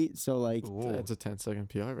 9:58. So like, that's a 10-second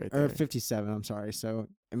PR right there. Or 57. I'm sorry. So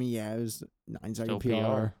I mean, yeah, it was 9-second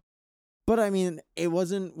PR. But I mean, it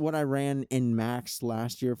wasn't what I ran in max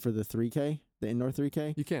last year for the 3K, the indoor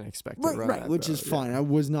 3K. You can't expect it, right? Which is fine. I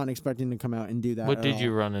was not expecting to come out and do that. What did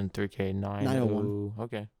you run in 3K? 9:01.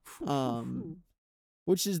 Okay.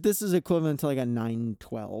 This is equivalent to like a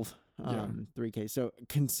 9:12 3K. So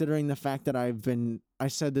considering the fact that I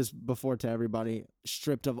said this before to everybody,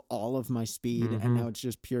 stripped of all of my speed and now it's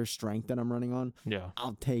just pure strength that I'm running on. Yeah.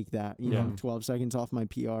 I'll take that. You know, 12 seconds off my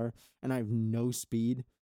PR and I have no speed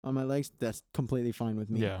on my legs. That's completely fine with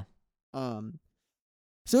me. Yeah.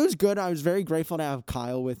 So it was good. I was very grateful to have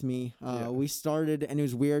Kyle with me. We started and it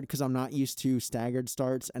was weird because I'm not used to staggered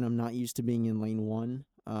starts and I'm not used to being in lane 1.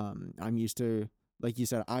 I'm used to, like you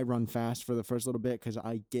said, I run fast for the first little bit because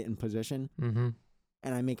I get in position and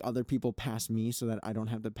I make other people pass me so that I don't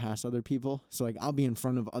have to pass other people. So like I'll be in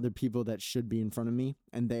front of other people that should be in front of me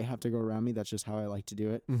and they have to go around me. That's just how I like to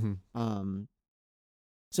do it.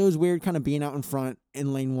 So it was weird kind of being out in front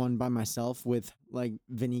in lane 1 by myself with like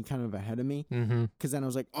Vinny kind of ahead of me. Because then I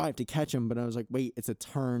was like, oh, I have to catch him. But I was like, wait, it's a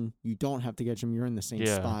turn. You don't have to catch him. You're in the same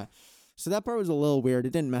spot. So that part was a little weird.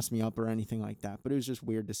 It didn't mess me up or anything like that. But it was just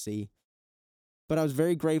weird to see. But I was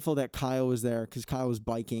very grateful that Kyle was there because Kyle was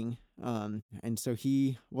biking. And so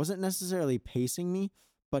he wasn't necessarily pacing me,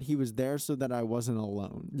 but he was there so that I wasn't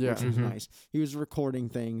alone, which was nice. He was recording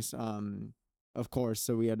things, of course.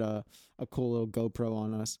 So we had a cool little GoPro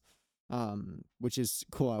on us, which is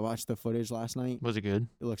cool. I watched the footage last night. Was it good?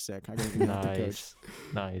 It looked sick. I got to the coach.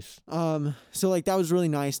 Nice. So like that was really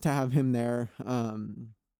nice to have him there.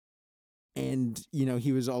 And, you know,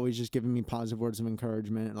 he was always just giving me positive words of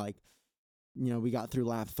encouragement. Like, you know, we got through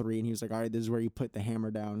lap 3 and he was like, all right, this is where you put the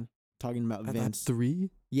hammer down. Talking about Vince. Lap 3?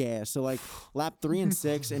 Yeah. So like lap 3 and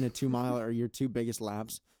 6 in a 2-mile are your 2 biggest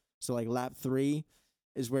laps. So like lap 3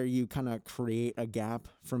 is where you kind of create a gap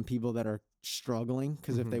from people that are struggling.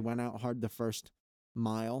 Because if they went out hard the first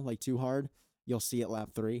mile, like too hard, you'll see it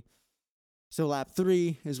lap 3. So lap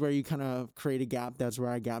 3 is where you kind of create a gap. That's where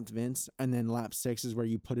I gapped Vince. And then lap 6 is where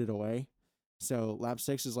you put it away. So lap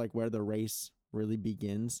 6 is like where the race really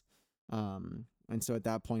begins. And so at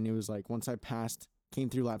that point, it was like once I came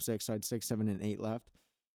through lap 6, so I had 6, 7, and 8 left.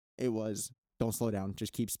 It was don't slow down,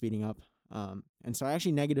 just keep speeding up. And so I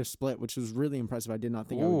actually negative split, which was really impressive. I did not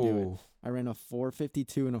think I would do it. I ran a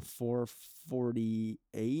 4:52 and a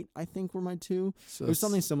 4:48, I think were my 2. So it was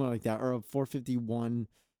something similar like that, or a 4:51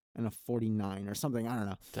 and a 49 or something. I don't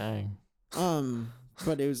know. Dang.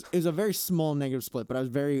 But it was a very small negative split, but I was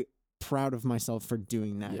very proud of myself for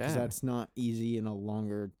doing that because that's not easy in a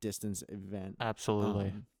longer distance event.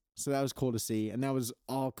 Absolutely. So that was cool to see. And that was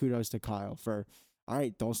all kudos to Kyle for, all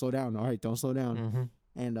right, don't slow down. All right, don't slow down.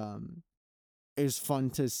 And it was fun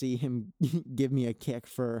to see him give me a kick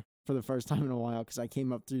for the first time in a while because I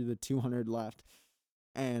came up through the 200 left.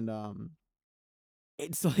 And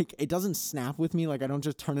it's like it doesn't snap with me. Like I don't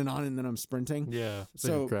just turn it on and then I'm sprinting. Yeah.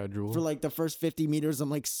 So like gradual. For like the first 50 meters, I'm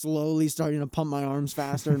like slowly starting to pump my arms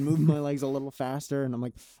faster and moving my legs a little faster. And I'm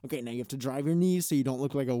like, okay, now you have to drive your knees so you don't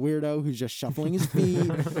look like a weirdo who's just shuffling his feet.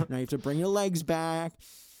 Now you have to bring your legs back.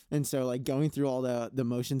 And so like going through all the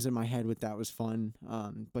motions in my head with that was fun.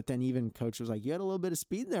 But then even coach was like, you had a little bit of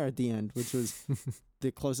speed there at the end, which was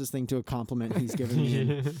the closest thing to a compliment he's given me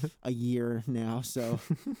in a year now. So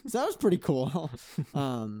that was pretty cool.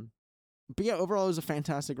 But yeah, overall it was a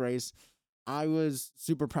fantastic race. I was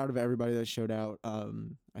super proud of everybody that showed out.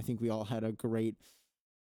 I think we all had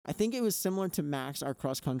I think it was similar to Max, our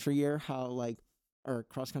cross country year, or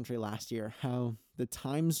cross country last year, how the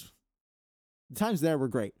times there were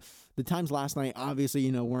great. The times last night, obviously,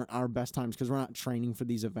 weren't our best times because we're not training for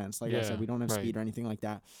these events. Like I said, we don't have speed or anything like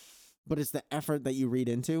that. But it's the effort that you read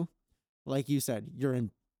into. Like you said, you're in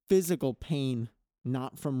physical pain,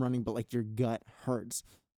 not from running, but like your gut hurts.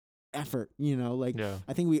 Effort,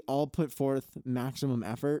 I think we all put forth maximum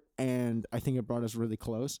effort, and I think it brought us really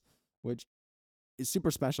close, which is super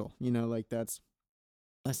special. Like that's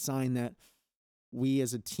a sign that we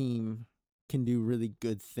as a team can do really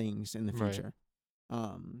good things in the future.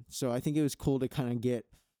 So I think it was cool to kind of get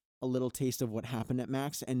a little taste of what happened at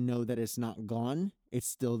Max and know that it's not gone. It's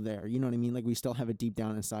still there. You know what I mean? Like, we still have it deep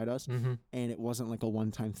down inside us, and it wasn't like a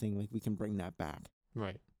one-time thing. Like, we can bring that back.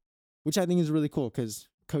 Right. Which I think is really cool, because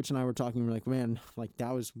Coach and I were talking, we're like, man, like,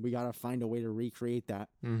 we got to find a way to recreate that,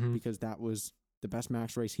 because that was the best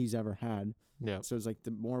Max race he's ever had. Yeah. So it's like,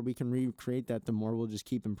 the more we can recreate that, the more we'll just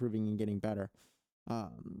keep improving and getting better.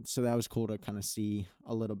 So that was cool to kind of see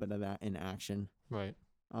a little bit of that in action. Right.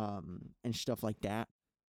 And stuff like that.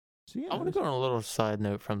 So yeah, I want to go on a little side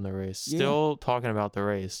note from the race. Still talking about the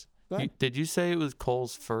race. Did you say it was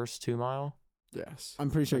Cole's first 2 mile? Yes. I'm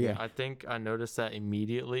pretty sure. Okay, Yeah. I think I noticed that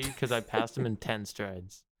immediately because I passed him in 10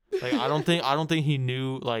 strides. Like, I don't think he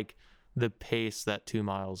knew like the pace that 2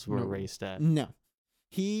 miles were raced at. No.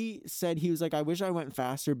 He said, he was like, I wish I went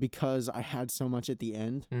faster because I had so much at the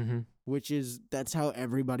end, that's how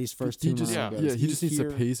everybody's first 2 miles goes. Yeah, he just needs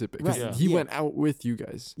to pace it because he went out with you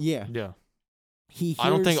guys. Yeah. Yeah. I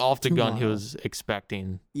don't think off the gun he miles. was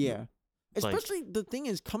expecting. Yeah. Especially the thing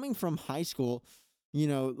is, coming from high school, you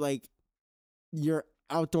know, like, your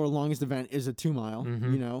outdoor longest event is a 2 mile,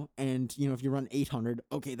 you know, and, you know, if you run 800,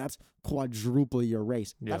 okay, that's quadruple your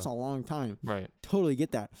race. Yeah. That's a long time. Right. Totally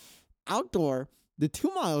get that. Outdoor, the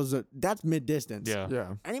 2 miles, that's mid distance.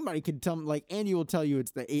 Yeah. Anybody could tell, like, Andy will tell you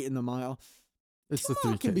it's the 8 in the mile. It's the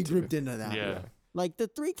 3K can be grouped into that. Yeah. Like, the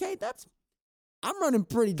 3K, I'm running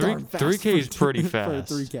pretty darn fast. 3K is pretty fast.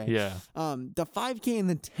 For a 3K. Yeah. The 5K and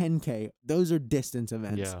the 10K, those are distance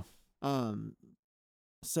events. Yeah.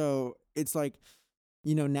 So it's like,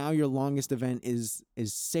 you know, now your longest event is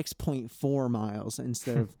 6.4 miles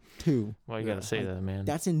instead of 2. Well, you gotta say that, man.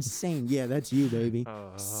 That's insane. Yeah, that's you, baby.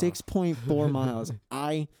 6.4 miles.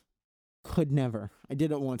 I could never. I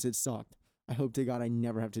did it once. It sucked. I hope to God I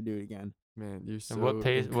never have to do it again. Man, you're so. And what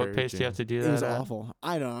pace do you have to do that? It was at? awful.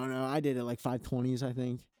 I don't know. I did it like 5:20s, I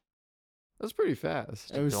think. That's pretty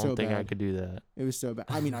fast. It was I so don't think bad. I could do that. It was so bad.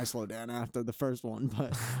 I mean, I slowed down after the first one,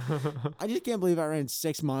 but I just can't believe I ran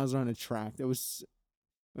 6 miles around a track.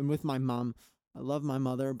 And with my mom. I love my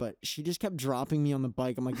mother, but she just kept dropping me on the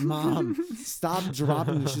bike. I'm like, Mom, stop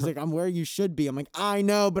dropping me. She's like, I'm where you should be. I'm like, I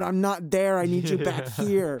know, but I'm not there. I need you back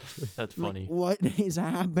here. That's I'm funny. Like, what is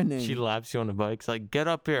happening? She laps you on the bike. It's like, get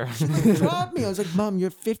up here. Drop me. I was like, Mom, you're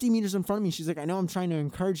 50 meters in front of me. She's like, I know, I'm trying to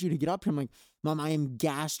encourage you to get up here. I'm like, Mom, I am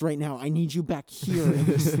gassed right now. I need you back here. And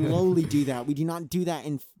we slowly do that. We do not do that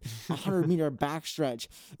in 100-meter backstretch.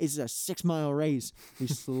 It's a 6-mile race. We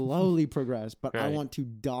slowly progress, but I want to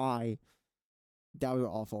die. That was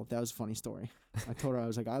awful. That was a funny story. I told her, I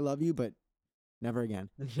was like, I love you, but never again.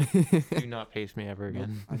 Do not pace me ever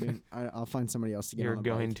again. I'll find somebody else to get You're on the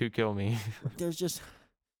going bike. to kill me. There's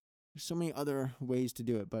so many other ways to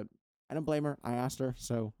do it, but I don't blame her. I asked her,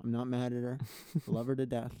 so I'm not mad at her. Love her to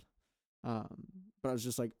death. But I was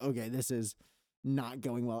just like, okay, this is not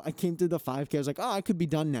going well. I came through the 5K. I was like, oh, I could be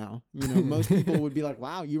done now. You know, most people would be like,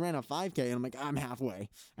 wow, you ran a 5K. And I'm like, I'm halfway,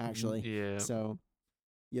 actually. Yeah. So,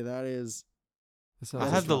 yeah, that is. I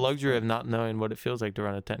have the luxury of not knowing what it feels like to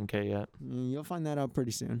run a 10K yet. You'll find that out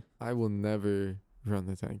pretty soon. I will never run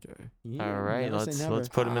the 10K. Yeah, all right, let's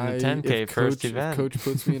put him in the 10K first event. If Coach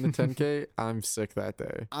puts me in a 10K, I'm sick that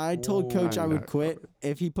day. I told Coach I would quit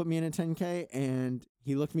if he put me in a 10K, and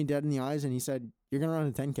he looked me dead in the eyes and he said, "You're gonna run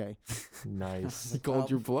a 10K." Nice. He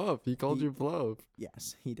called your bluff. He called your bluff.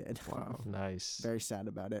 Yes, he did. Wow. Nice. Very sad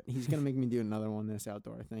about it. He's gonna make me do another one this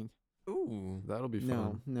outdoor, I think. Ooh, that'll be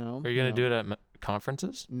fun. No. Are you gonna do it at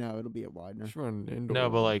conferences? No, it'll be at Widener. Just run indoor. No,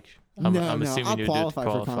 but like I'm assuming I'll you qualify did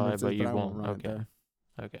for qualify, conferences, but you I won't. run it Okay. there.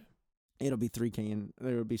 Okay. It'll be 3K and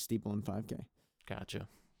there will be steeple and 5K. Gotcha.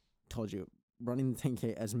 Told you, running the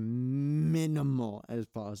 10K as minimal as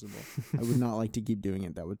possible. I would not like to keep doing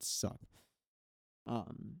it. That would suck. But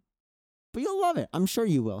you'll love it. I'm sure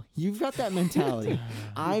you will. You've got that mentality.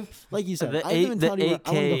 Like you said, The I have the mentality where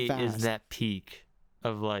I want to 8K go fast. is that peak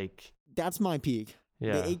of like. That's my peak.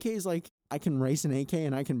 Yeah. The 8K is like, I can race an 8K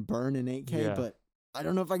and I can burn an 8K, but I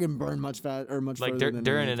don't know if I can burn much fat or much like further than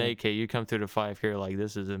during an 8K, you come through the 5K, like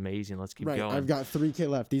this is amazing. Let's keep going. I've got 3K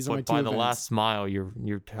left. These are my two by events. the last mile,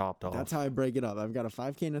 you're topped off. That's how I break it up. I've got a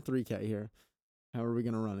 5K and a 3K here. How are we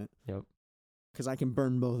gonna run it? Yep. Because I can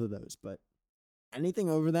burn both of those, but anything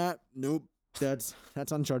over that, nope. That's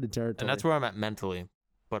uncharted territory. And that's where I'm at mentally,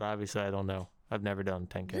 but obviously I don't know. I've never done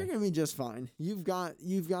 10K. You're gonna be just fine. You've got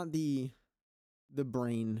the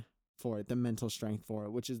brain for it, the mental strength for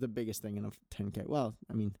it, which is the biggest thing in a 10K. Well,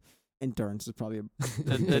 I mean, endurance is probably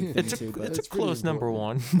it's a close number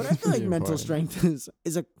one. But I feel like mental strength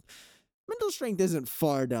mental strength isn't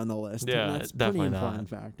far down the list. Yeah, and that's definitely pretty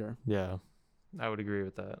important not. factor. Yeah, I would agree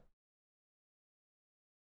with that.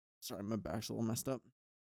 Sorry, my back's a little messed up.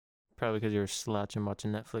 Probably because you're slouching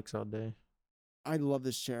watching Netflix all day. I love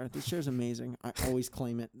this chair. This chair's amazing. I always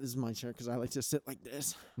claim it. This is my chair because I like to sit like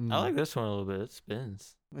this. I like this one a little bit. It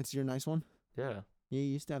spins. It's your nice one? Yeah. Yeah,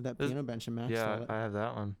 you used to have that piano bench in Max. Yeah, I have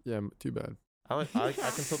that one. Yeah, too bad. I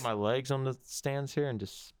can put my legs on the stands here and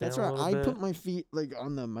just spin. That's right. I put my feet like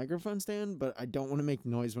on the microphone stand, but I don't want to make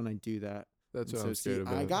noise when I do that. That's what I'm scared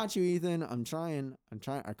about. I got you, Ethan. I'm trying.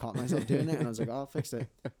 I caught myself doing it, and I was like, oh, I'll fix it.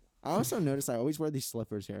 I also noticed I always wear these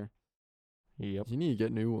slippers here. Yep. You need to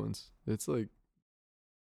get new ones. It's like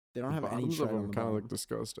they don't have any tread on the kind of look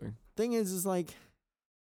disgusting. Thing is like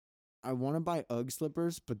I want to buy UGG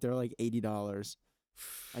slippers, but they're like $80.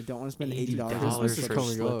 I don't want to spend $80 for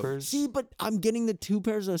slippers. See, but I'm getting the 2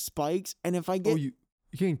 pairs of spikes, and if I get you're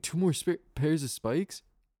getting 2 more pairs of spikes?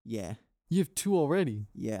 Yeah. You have 2 already.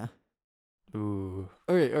 Yeah. Ooh.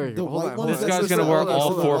 Okay. Hold on. This guy's gonna wear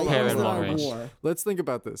all 4 pair in long range. Let's think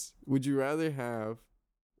about this. Would you rather have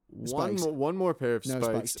one more pair of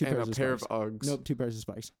spikes and a pair of Uggs? Nope, 2 pairs of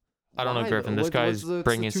spikes. I don't know, Griffin. This guy's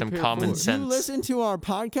bringing some common sense. You listen to our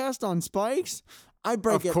podcast on spikes? I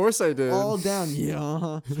break it. Of course I did. All down.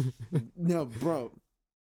 Yeah. No, bro.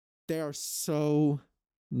 They are so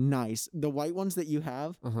nice. The white ones that you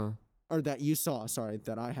have, or that you saw,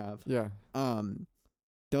 that I have. Yeah.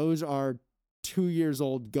 Those are 2 years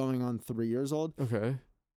old going on 3 years old. Okay.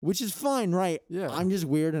 Which is fine, right? Yeah. I'm just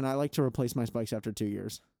weird and I like to replace my spikes after 2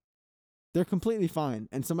 years. They're completely fine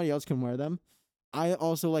and somebody else can wear them. I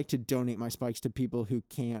also like to donate my spikes to people who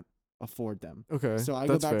can't afford them. Okay. So I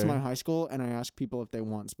go back to my high school and I ask people if they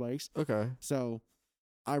want spikes. Okay. So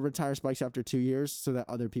I retire spikes after 2 years so that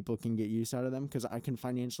other people can get use out of them because I can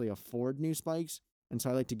financially afford new spikes. And so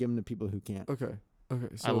I like to give them to people who can't. Okay.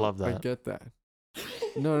 So I love that. I get that.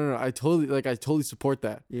 No. I totally support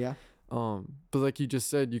that. Yeah. But like you just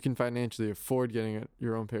said, you can financially afford getting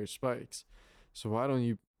your own pair of spikes. So why don't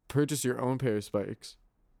you purchase your own pair of spikes,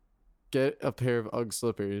 get a pair of UGG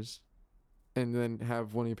slippers, and then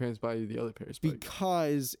have one of your parents buy you the other pair of spikes?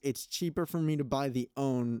 Because it's cheaper for me to buy the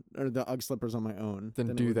UGG slippers on my own than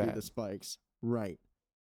it do would be that. the spikes. Right.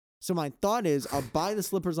 So my thought is I'll buy the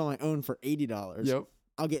slippers on my own for $80. Yep.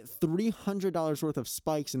 I'll get $300 worth of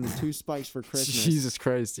spikes and the 2 spikes for Christmas. Jesus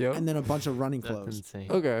Christ, yep. And then a bunch of running That's clothes.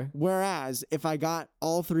 insane. Okay. Whereas if I got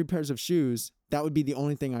all 3 pairs of shoes, that would be the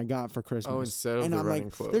only thing I got for Christmas. Oh, instead of the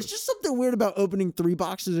running clothes. There's just something weird about opening 3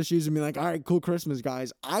 boxes of shoes and being like, all right, cool Christmas,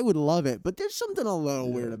 guys. I would love it, but there's something a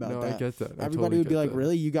little weird about that. No, I get that. Everybody would be like,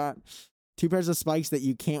 really? You got 2 pairs of spikes that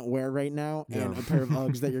you can't wear right now and a pair of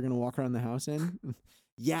Uggs that you're going to walk around the house in?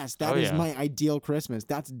 Yes, that is my ideal Christmas.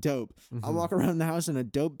 That's dope. Mm-hmm. I'll walk around the house in a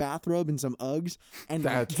dope bathrobe and some Uggs, and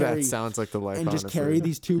that sounds like the life. And honestly. just carry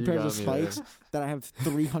these 2 pairs of spikes that I have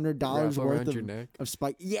 $300 worth of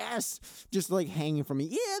spike. Yes, just like hanging from me.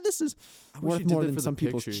 Yeah, this is worth more than some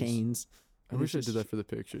people's chains. I wish I did that for the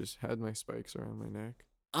pictures. Had my spikes around my neck.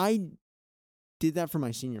 I did that for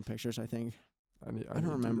my senior pictures. I think. I don't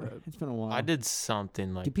remember. It's been a while. I did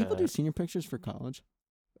something like that. Do people do senior pictures for college?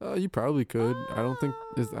 You probably could. I don't think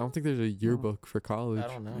there's a yearbook for college. I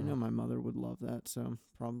don't know. I know my mother would love that, so I'm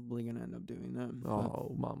probably gonna end up doing that.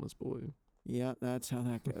 Oh, mama's boy. Yeah, that's how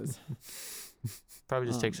that goes. Probably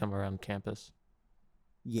just take some around campus.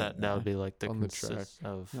 Yeah, that would be like the on the track.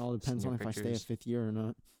 Of it all depends on if I stay a 5th year or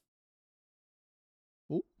not.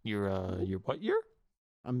 Oh, your what year?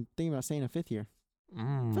 I'm thinking about staying a 5th year.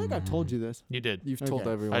 I feel like I told you this. You did. You've told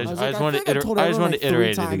everyone. I just wanted to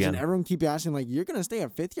iterate it again. And everyone keep asking like, "You're gonna stay a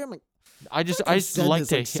 5th year?" I'm like, I just like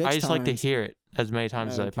to hear it as many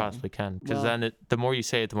times as I possibly can, because then the more you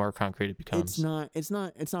say it, the more concrete it becomes. It's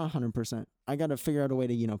not 100%. I got to figure out a way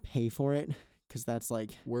to pay for it, because that's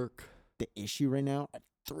like work. The issue right now. I have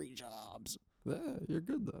 3 jobs. Yeah, you're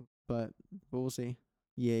good then. But we'll see.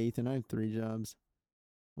 Yeah, Ethan, I have 3 jobs.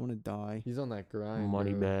 I want to die. He's on that grind.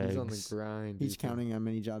 Money bags. He's on the grind. He's counting how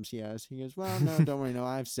many jobs he has. He goes, well, no, don't worry. No,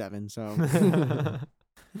 I have 7. So,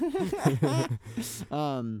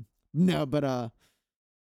 no, but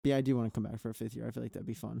yeah, I do want to come back for a 5th year. I feel like that'd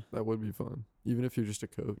be fun. That would be fun, even if you're just a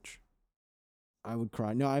coach. I would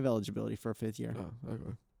cry. No, I have eligibility for a 5th year. Oh,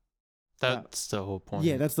 okay. That's the whole point.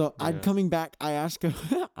 Yeah, that's the. I'm coming back. I asked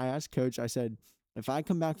Coach. I said, if I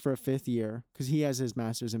come back for a 5th year, because he has his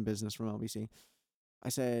master's in business from LBC. I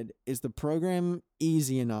said, is the program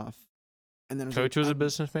easy enough? And then Coach was a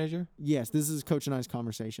business major? Yes, this is Coach and I's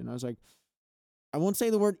conversation. I was like, I won't say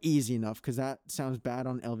the word easy enough because that sounds bad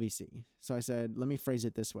on LVC. So I said, let me phrase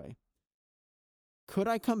it this way. Could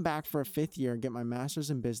I come back for a 5th year and get my master's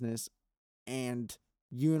in business, and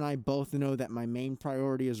you and I both know that my main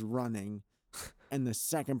priority is running, and the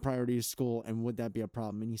second priority is school, and would that be a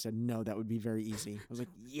problem? And he said, no, that would be very easy. I was like,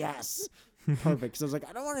 yes, perfect. So I was like,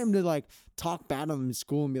 I don't want him to like talk bad on him in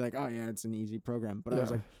school and be like, oh yeah, it's an easy program. But I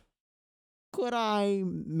was like, could I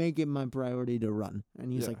make it my priority to run?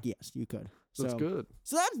 And he's like, yes, you could. So that's good.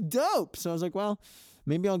 So that's dope. So I was like, well,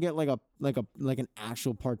 maybe I'll get like an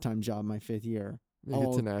actual part-time job my 5th year. Make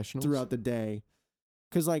it to nationals throughout the day.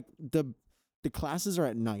 Cause like the classes are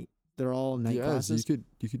at night. They're all night classes. So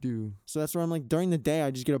you could do. So that's where I'm like, during the day,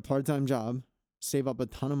 I just get a part-time job, save up a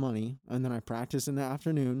ton of money, and then I practice in the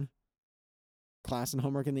afternoon, class and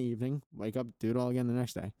homework in the evening, wake up, do it all again the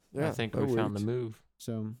next day. Yeah, I think we found the move.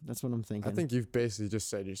 So that's what I'm thinking. I think you've basically just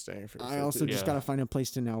said you're staying for. I also just got to find a place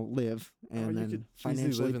to now live and then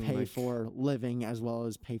financially pay for living as well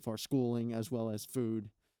as pay for schooling as well as food.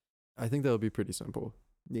 I think that'll be pretty simple.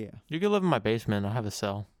 Yeah. You could live in my basement. I have a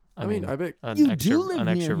cell. I mean, I bet you do live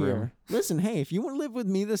near here. Listen, hey, if you want to live with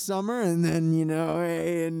me this summer, and then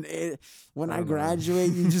when I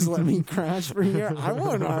graduate, you just let me crash for a year, I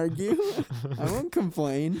won't argue. I won't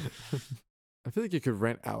complain. I feel like you could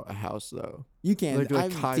rent out a house though. You can.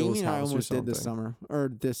 Like Damien and I almost did this summer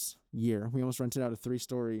or this year. We almost rented out a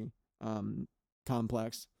 3-story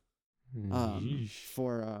complex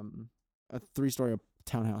for a 3-story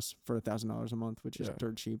townhouse for $1,000 a month, which is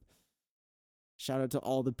dirt cheap. Shout out to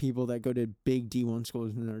all the people that go to big D1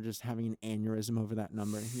 schools and they're just having an aneurysm over that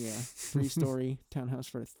number. Yeah, 3-story townhouse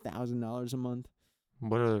for $1,000 a month.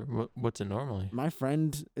 What's it normally? My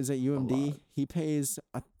friend is at UMD. He pays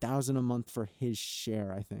 $1,000 a month for his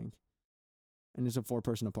share, I think, and it's a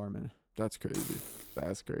 4-person apartment. That's crazy.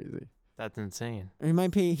 That's crazy. That's insane. He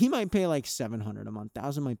might pay like $700 a month.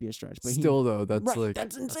 $1,000 might be a stretch, but still though, that's like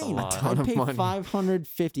that's insane. That's a ton I'd pay of money.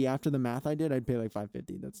 $550 after the math I did. I'd pay like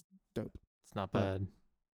 $550. That's dope. It's not bad.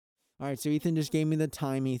 All right, so Ethan just gave me the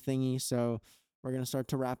timey thingy, so we're gonna start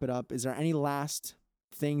to wrap it up. Is there any last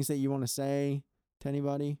things that you want to say to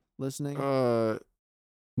anybody listening? No,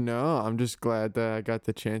 I'm just glad that I got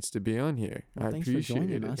the chance to be on here. Well, I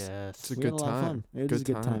appreciate it. Yes. It's a good time. It was a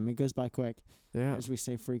good time. It goes by quick. Yeah. As we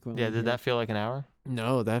say frequently. Yeah, did that feel like an hour?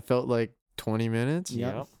 No, that felt like 20 minutes.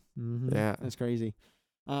 Yep. Mm-hmm. Yeah. That's crazy.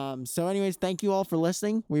 So anyways, thank you all for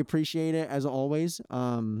listening. We appreciate it as always.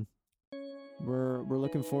 We're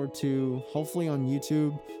looking forward to hopefully on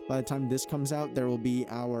YouTube by the time this comes out there will be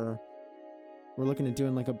we're looking at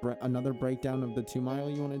doing like another breakdown of the 2 mile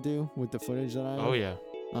you want to do with the footage that I have. Oh yeah.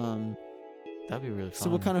 That'd be really fun. So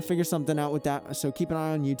we'll kind of figure something out with that. So keep an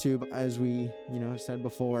eye on YouTube as we said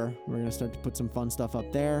before. We're gonna start to put some fun stuff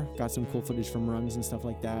up there. Got some cool footage from runs and stuff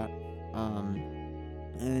like that.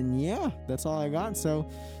 And yeah, that's all I got. So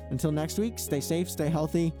until next week, stay safe, stay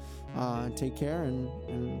healthy, take care, and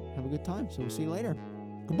have a good time. So we'll see you later.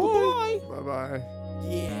 Goodbye. Bye-bye.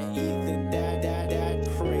 Yeah, Ethan, that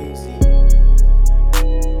crazy.